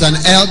Joe, as an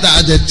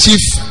elder, the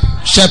chief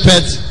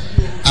shepherd,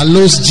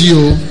 Alos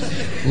Gio,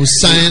 will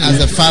sign as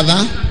the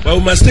father. But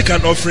we must take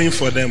an offering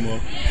for them. Oh.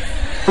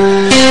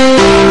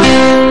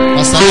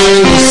 Pastor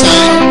Larry will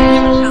sign.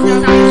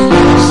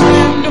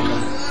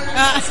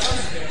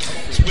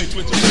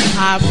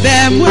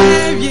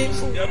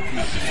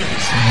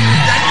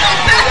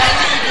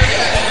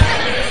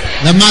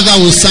 The mother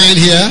will sign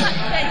here.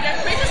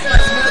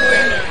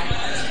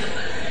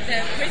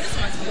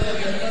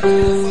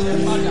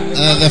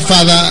 The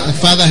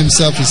father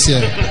himself is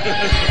here.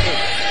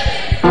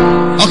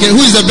 Okay,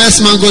 who is the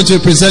best man going to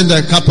present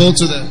the couple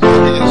to the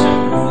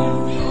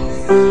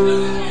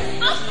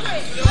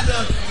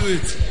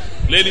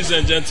Ladies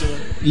and gentlemen.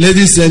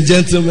 Ladies and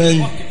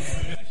gentlemen,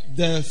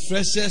 the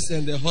freshest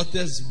and the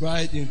hottest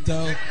bride in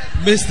town,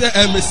 Mr.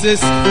 and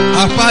Mrs.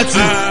 Apache.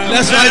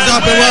 Let's rise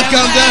up and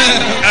welcome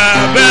them.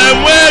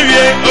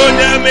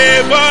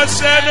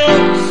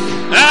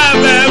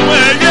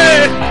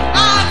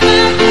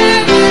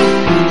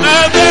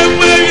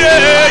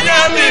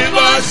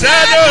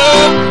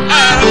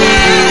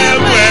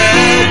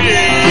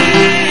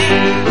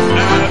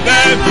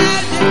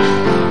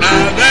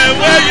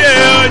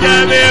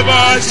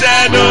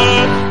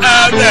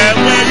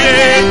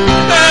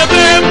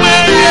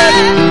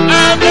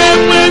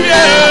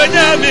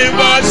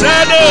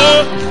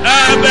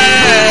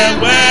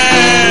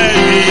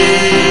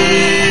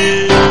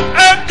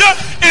 God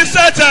is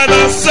such an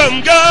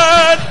awesome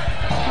God.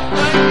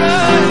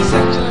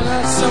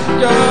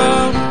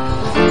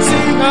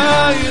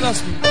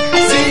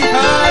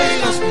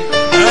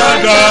 Our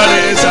God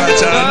is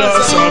such an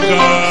awesome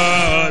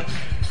God.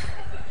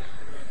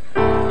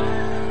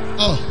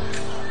 Oh.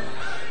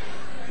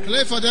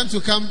 Play for them to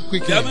come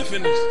quickly. They haven't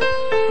finished.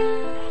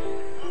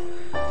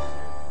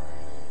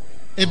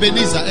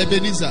 Ebenezer.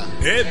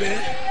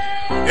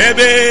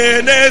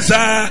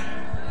 Ebenezer.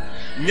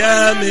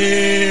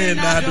 Nyame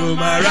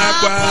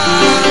nadumarakwa.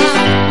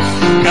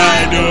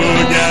 Kaido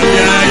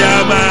nyame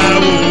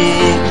ayamawo.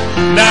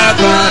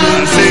 Nabana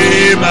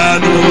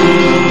semanu.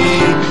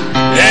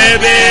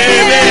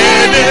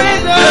 Ebenezer.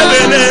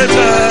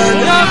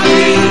 Nyame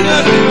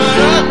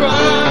nadumarakwa.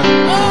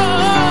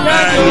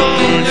 Kaido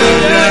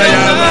nyame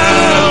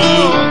ayamawo.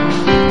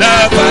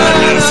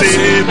 Nabana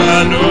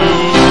semanu.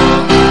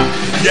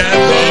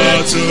 Yego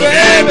to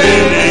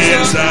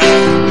Ebenezer.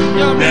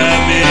 Nyame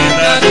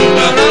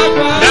nadumarakwa.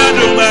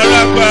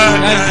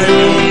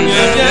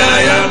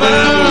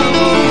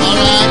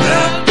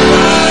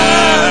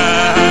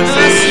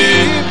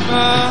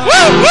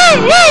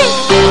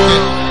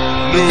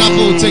 The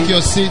couple will take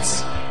your seats.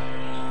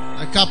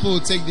 The couple will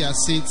take their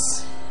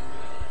seats.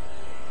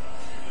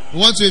 We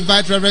want to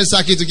invite Reverend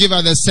Saki to give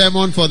us the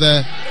sermon for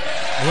the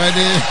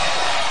wedding.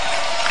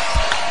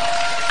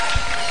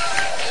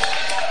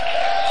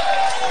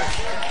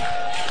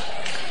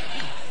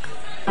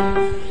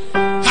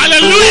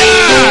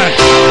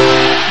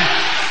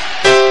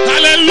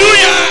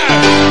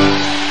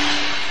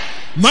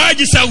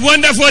 Marriage is a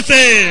wonderful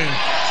thing.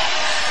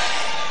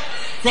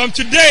 From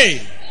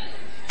today,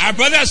 our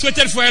brother has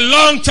waited for a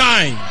long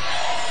time.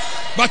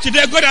 But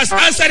today God has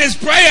answered his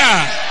prayer.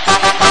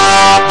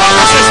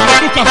 It says in the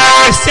book of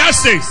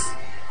Ecclesiastes,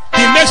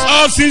 He makes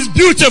all things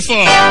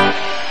beautiful.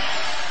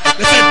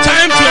 There's a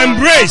time to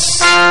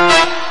embrace.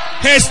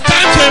 It's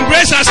time to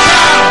embrace us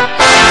now.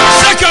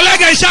 Shake your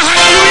leg and shout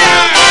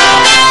hallelujah.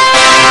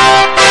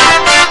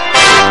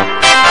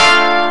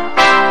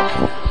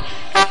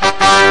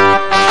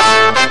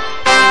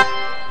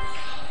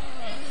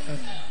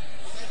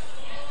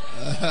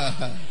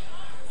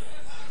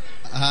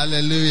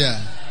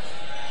 Hallelujah.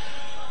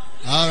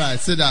 All right,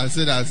 sit down.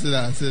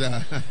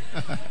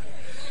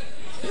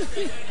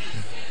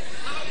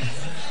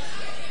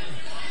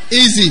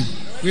 Easy.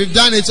 We've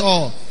done it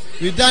all.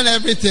 We've done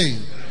everything.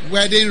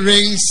 Wedding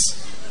rings,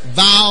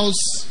 vows,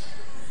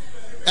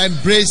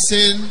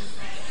 embracing,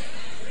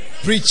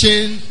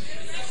 preaching,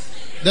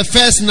 the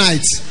first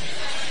night.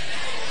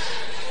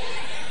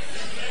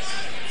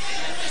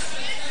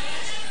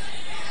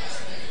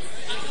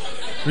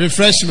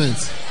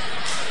 Refreshments.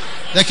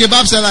 The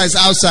kebab seller is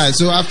outside,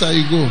 so after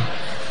you go.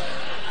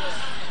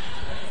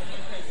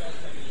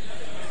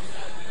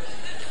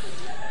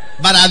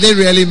 But are they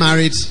really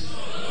married?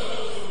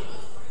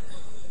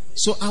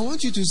 So I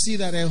want you to see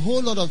that a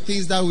whole lot of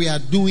things that we are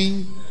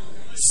doing,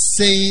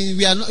 saying,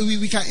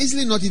 we can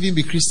easily not even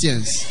be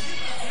Christians.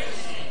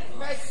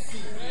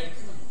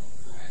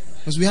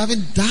 Because we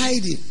haven't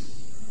died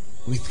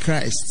with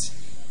Christ.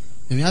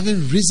 And we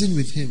haven't risen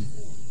with Him.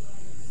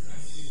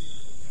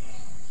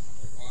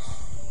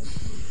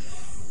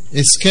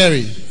 It's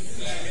scary.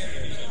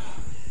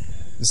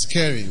 It's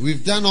scary.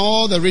 We've done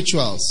all the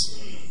rituals.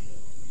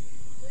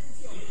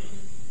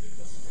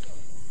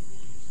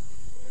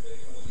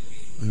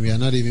 And we are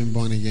not even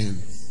born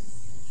again.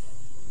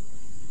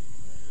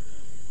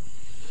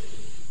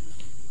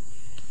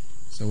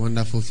 It's a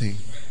wonderful thing.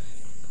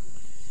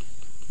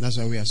 That's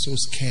why we are so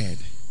scared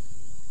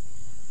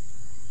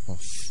of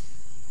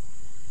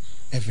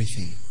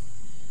everything.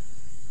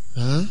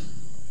 Huh?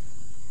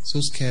 So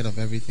scared of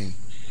everything.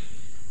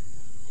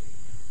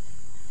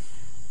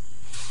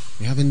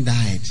 We haven't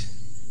died.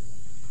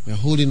 We are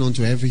holding on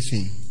to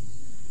everything.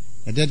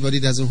 A dead body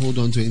doesn't hold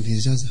on to anything.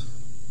 It's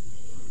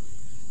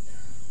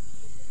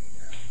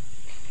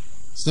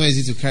not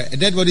easy to carry. A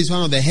dead body is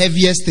one of the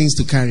heaviest things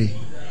to carry.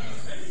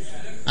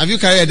 Have you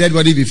carried a dead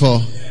body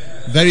before?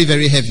 Very,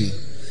 very heavy.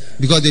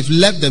 Because they've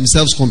left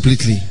themselves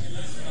completely.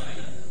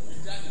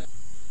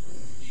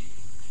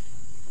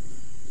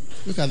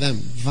 Look at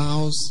them.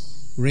 Vows,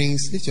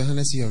 rings. Lift your hand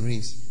and see your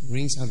rings.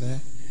 Rings are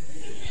there.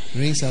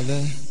 Rings are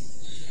there.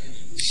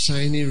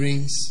 Shiny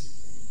rings,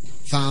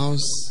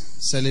 vows,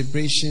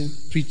 celebration,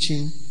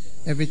 preaching,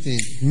 everything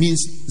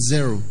means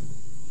zero.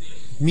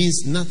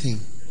 Means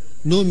nothing.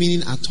 No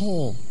meaning at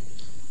all.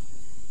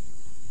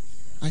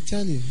 I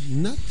tell you,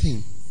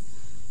 nothing.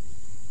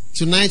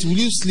 Tonight, will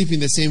you sleep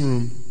in the same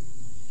room?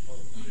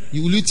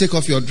 Will you take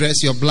off your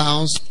dress, your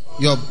blouse,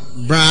 your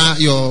bra,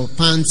 your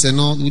pants and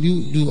all? Will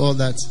you do all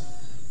that?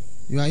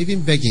 You are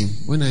even begging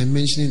when I am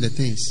mentioning the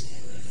things.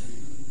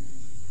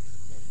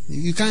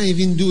 You can't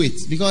even do it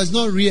because it's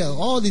not real.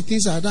 All the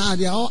things are done,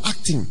 they are all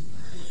acting.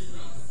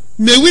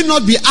 May we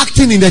not be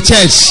acting in the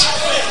church.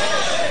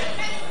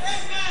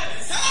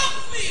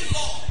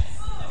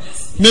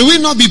 May we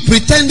not be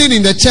pretending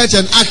in the church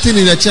and acting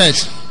in the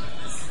church.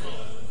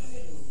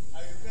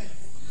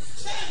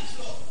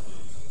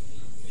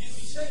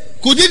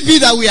 Could it be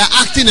that we are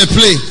acting a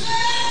play?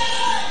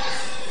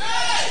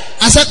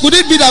 I said, could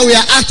it be that we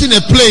are acting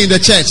a play in the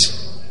church?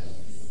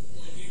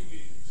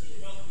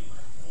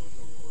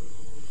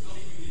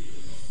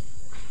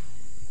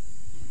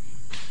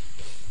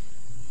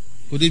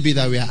 Could it be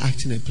that we are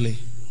acting a play?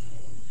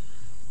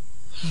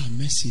 Ah,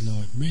 mercy,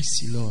 Lord,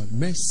 mercy, Lord,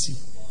 mercy,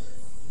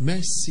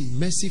 mercy,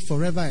 mercy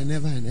forever and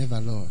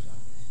ever, Lord.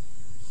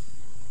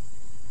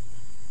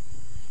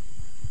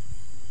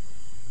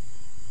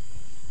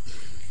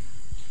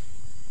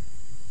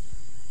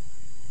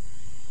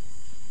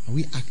 Are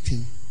we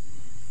acting?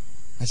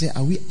 I said,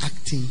 are we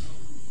acting?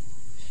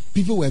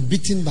 People were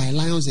beaten by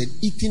lions and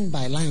eaten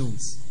by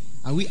lions.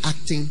 Are we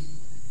acting?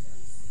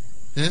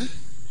 Huh?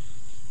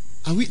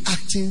 Are we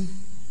acting?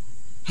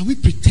 Are we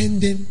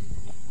pretending?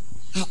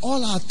 Are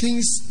all our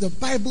things, the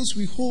Bibles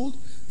we hold,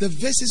 the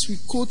verses we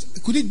quote,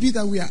 could it be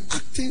that we are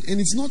acting and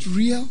it's not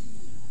real?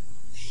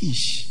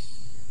 Eesh.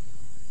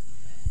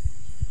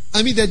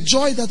 I mean, the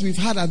joy that we've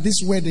had at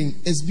this wedding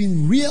has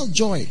been real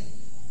joy.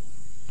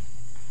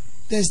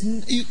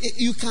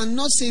 You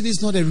cannot say this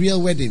is not a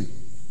real wedding.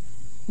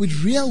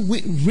 With real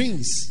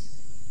rings,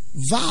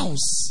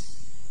 vows,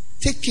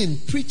 taken,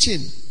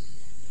 preaching.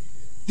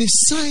 They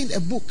signed a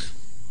book.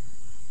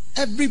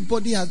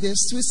 Everybody out there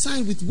still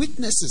signed with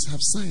witnesses have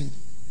signed.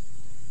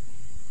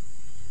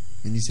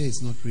 And you say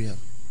it's not real.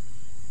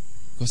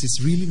 Because it's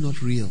really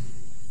not real.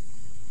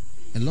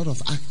 A lot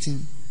of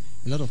acting,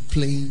 a lot of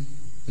playing,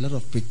 a lot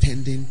of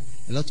pretending,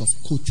 a lot of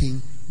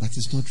quoting, but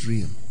it's not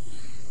real.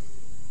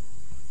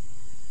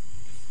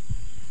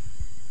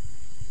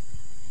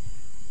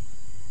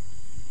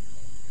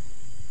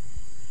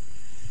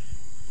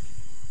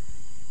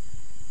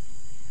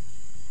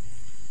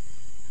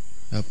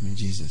 Help me,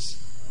 Jesus.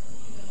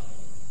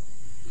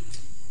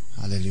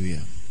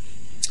 Hallelujah.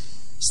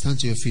 Stand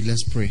to your feet.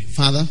 Let's pray.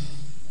 Father,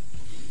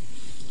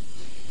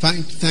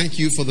 thank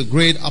you for the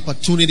great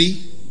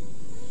opportunity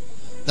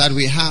that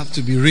we have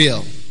to be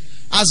real.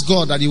 Ask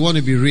God that you want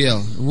to be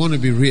real. We want to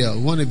be real.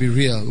 We want to be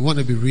real. We want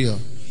to be real.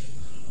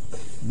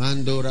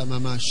 Mandora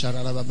mama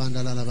sharala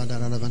bandala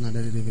bandala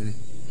bandala.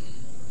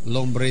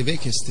 L'ombre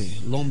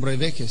vekeste, l'ombre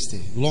vekeste,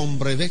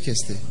 l'ombre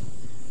vekeste,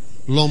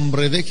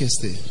 l'ombre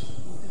vekeste.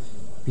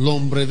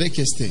 L'ombre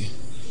vekeste,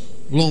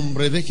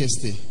 l'ombre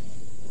vekeste,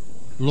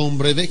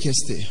 l'ombre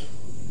vekeste,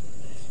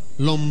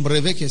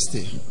 l'ombre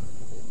vekeste,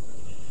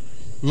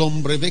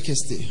 l'ombre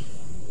vekeste,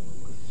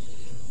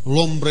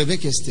 l'ombre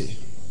vekeste,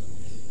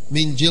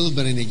 minjil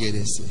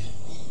berenegedese,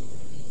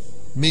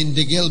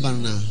 mendegel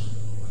barna,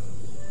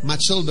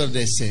 machel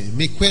berdese,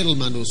 mequel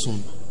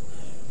mandosun,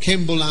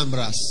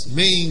 kembolambras,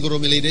 meingro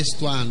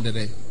melidesto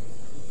andere,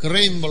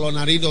 crembolo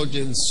narido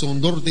gen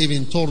sondorte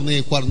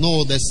ventorne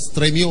quarno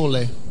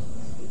destremiole.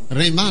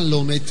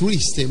 Remallo me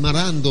triste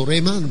marando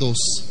remandos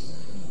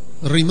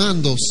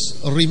rimandos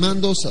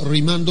rimandos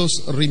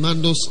rimandos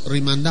rimandos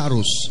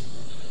rimandaros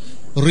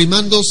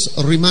rimandos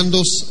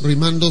rimandos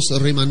rimandos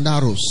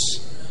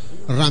rimandaros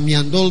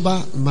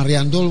ramiandolba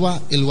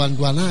mariandolba el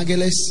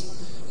wanduanageles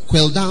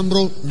quel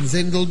dambro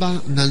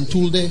zendelba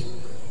nantulde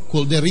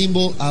col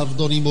derimbo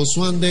ardonimbo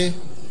suande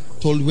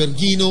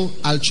tolvergino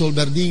al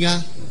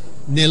cholberdiga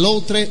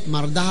nelotre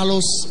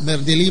mardalos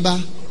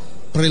merdeliba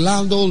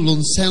Prelando,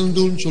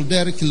 Lonsendun,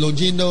 Ciolder,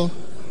 Chilogindo,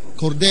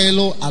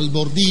 Cordelo,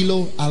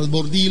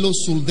 Albordilo,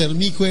 sul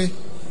dermique,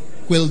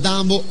 quel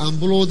dambo,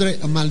 Amblodre,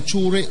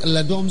 Malciure,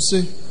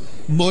 Ladomse,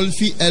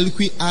 Molfi,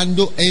 Elqui,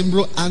 Ando,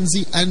 Embro,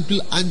 Anzi,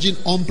 Anpil, Angin,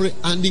 Ompre,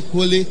 Andi,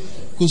 Quelle,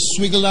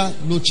 Coswigla,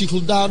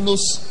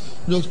 Nocicildanos,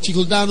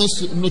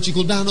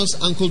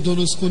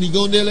 Ancoldonos,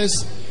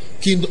 Conigondeles,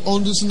 Kind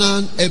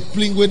Ondusnan, e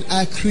Plinguin,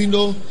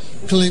 Acrino,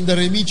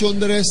 Clenderemicio,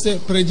 Ondereste,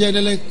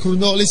 Pregenele,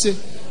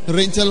 Crunolise,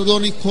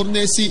 Rentelodoni,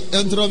 Cornesi,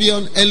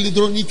 Entrovion,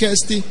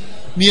 Elidronicesti,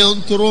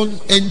 Miantoron,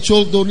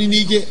 Enchol,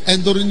 Dorinige,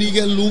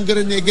 Endorinige,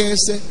 Lungre,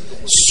 Negese,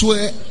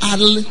 Sue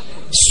Adle,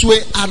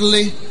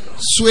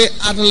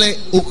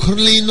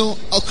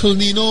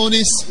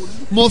 Oclinonis,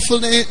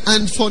 Mofene,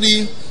 and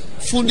Foni,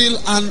 Fundil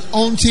and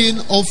Ontin,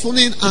 or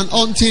Funin and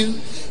Ontin,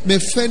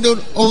 Mefendon,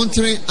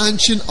 Ontre,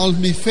 Anchin, or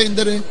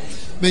Mefendere,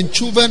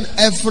 Menchuven,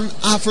 Efren,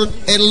 Afren,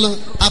 El,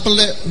 Apple,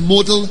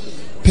 Model,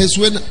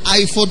 Peswin,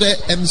 Ifode,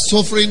 M.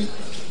 Sofrin,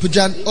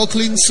 Pujan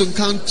Oklin,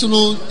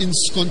 Sunkantunon, in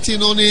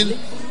Scontinonin,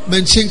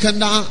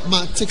 Menchinkanda,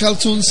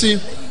 Matikaltunsi,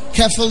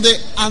 Kefelde,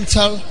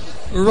 Antal,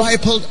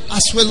 Rippled,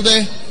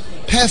 Aswelde,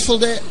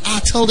 Pefelde,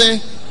 Atelde,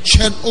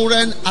 Chen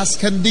Oren,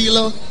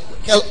 Askandilo,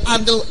 El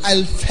Andel,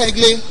 El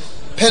Fegle,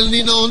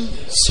 Pelninon,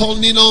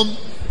 Solninom,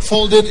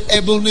 Folded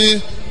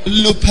Ebony,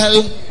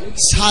 Lupel,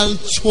 Sal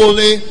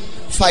Chole,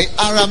 Fai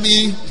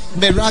Arami,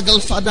 Miracle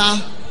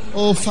Fada.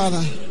 Oh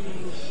Father,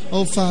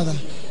 oh Father.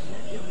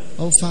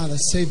 Oh Father,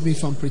 save me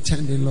from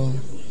pretending, Lord.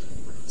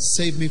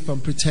 Save me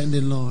from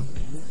pretending, Lord.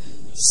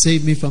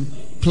 Save me from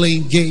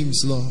playing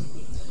games, Lord.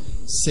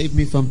 Save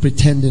me from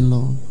pretending,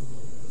 Lord.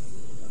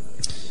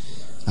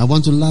 I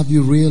want to love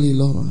you really,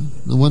 Lord.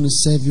 I want to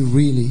serve you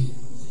really.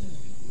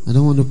 I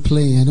don't want to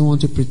play. I don't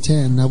want to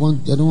pretend. I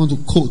don't want to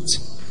quote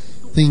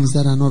things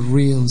that are not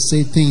real.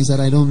 Say things that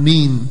I don't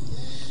mean.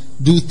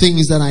 Do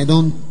things that I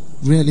don't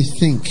really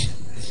think.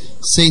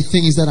 Say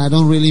things that I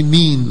don't really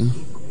mean.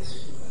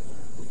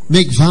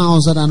 Make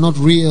vows that are not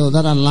real,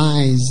 that are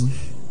lies.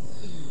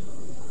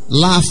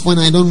 Laugh when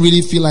I don't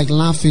really feel like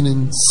laughing,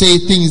 and say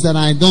things that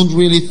I don't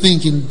really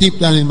think in deep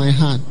down in my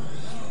heart.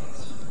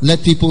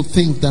 Let people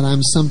think that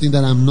I'm something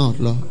that I'm not,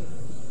 Lord.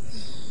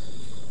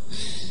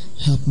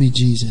 Help me,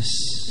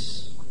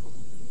 Jesus.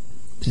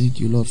 Thank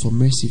you, Lord, for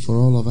mercy for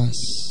all of us.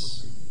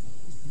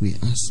 We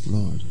ask,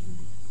 Lord.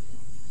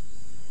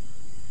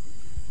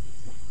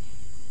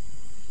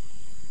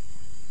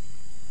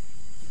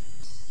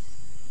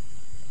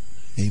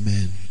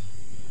 Amen.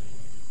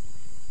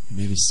 You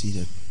may be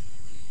seated.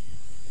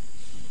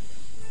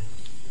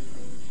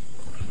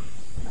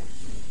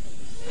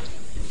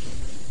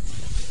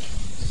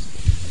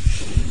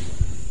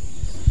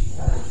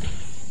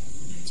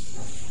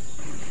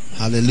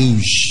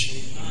 Hallelujah.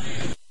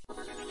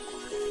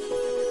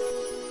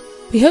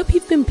 We hope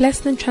you've been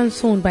blessed and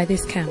transformed by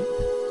this camp.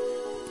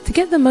 To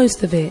get the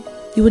most of it,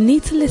 you will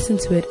need to listen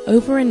to it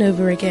over and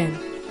over again.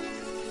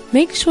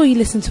 Make sure you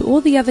listen to all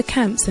the other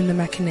camps in the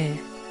Mackinac.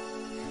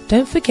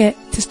 Don't forget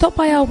to stop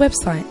by our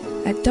website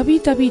at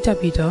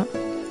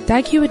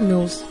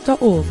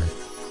www.daghewittmills.org.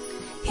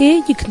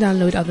 Here you can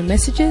download other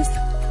messages,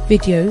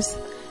 videos,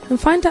 and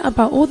find out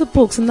about all the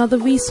books and other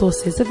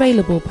resources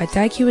available by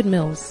Dag Heward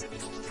Mills.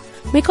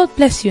 May God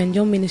bless you and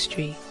your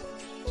ministry.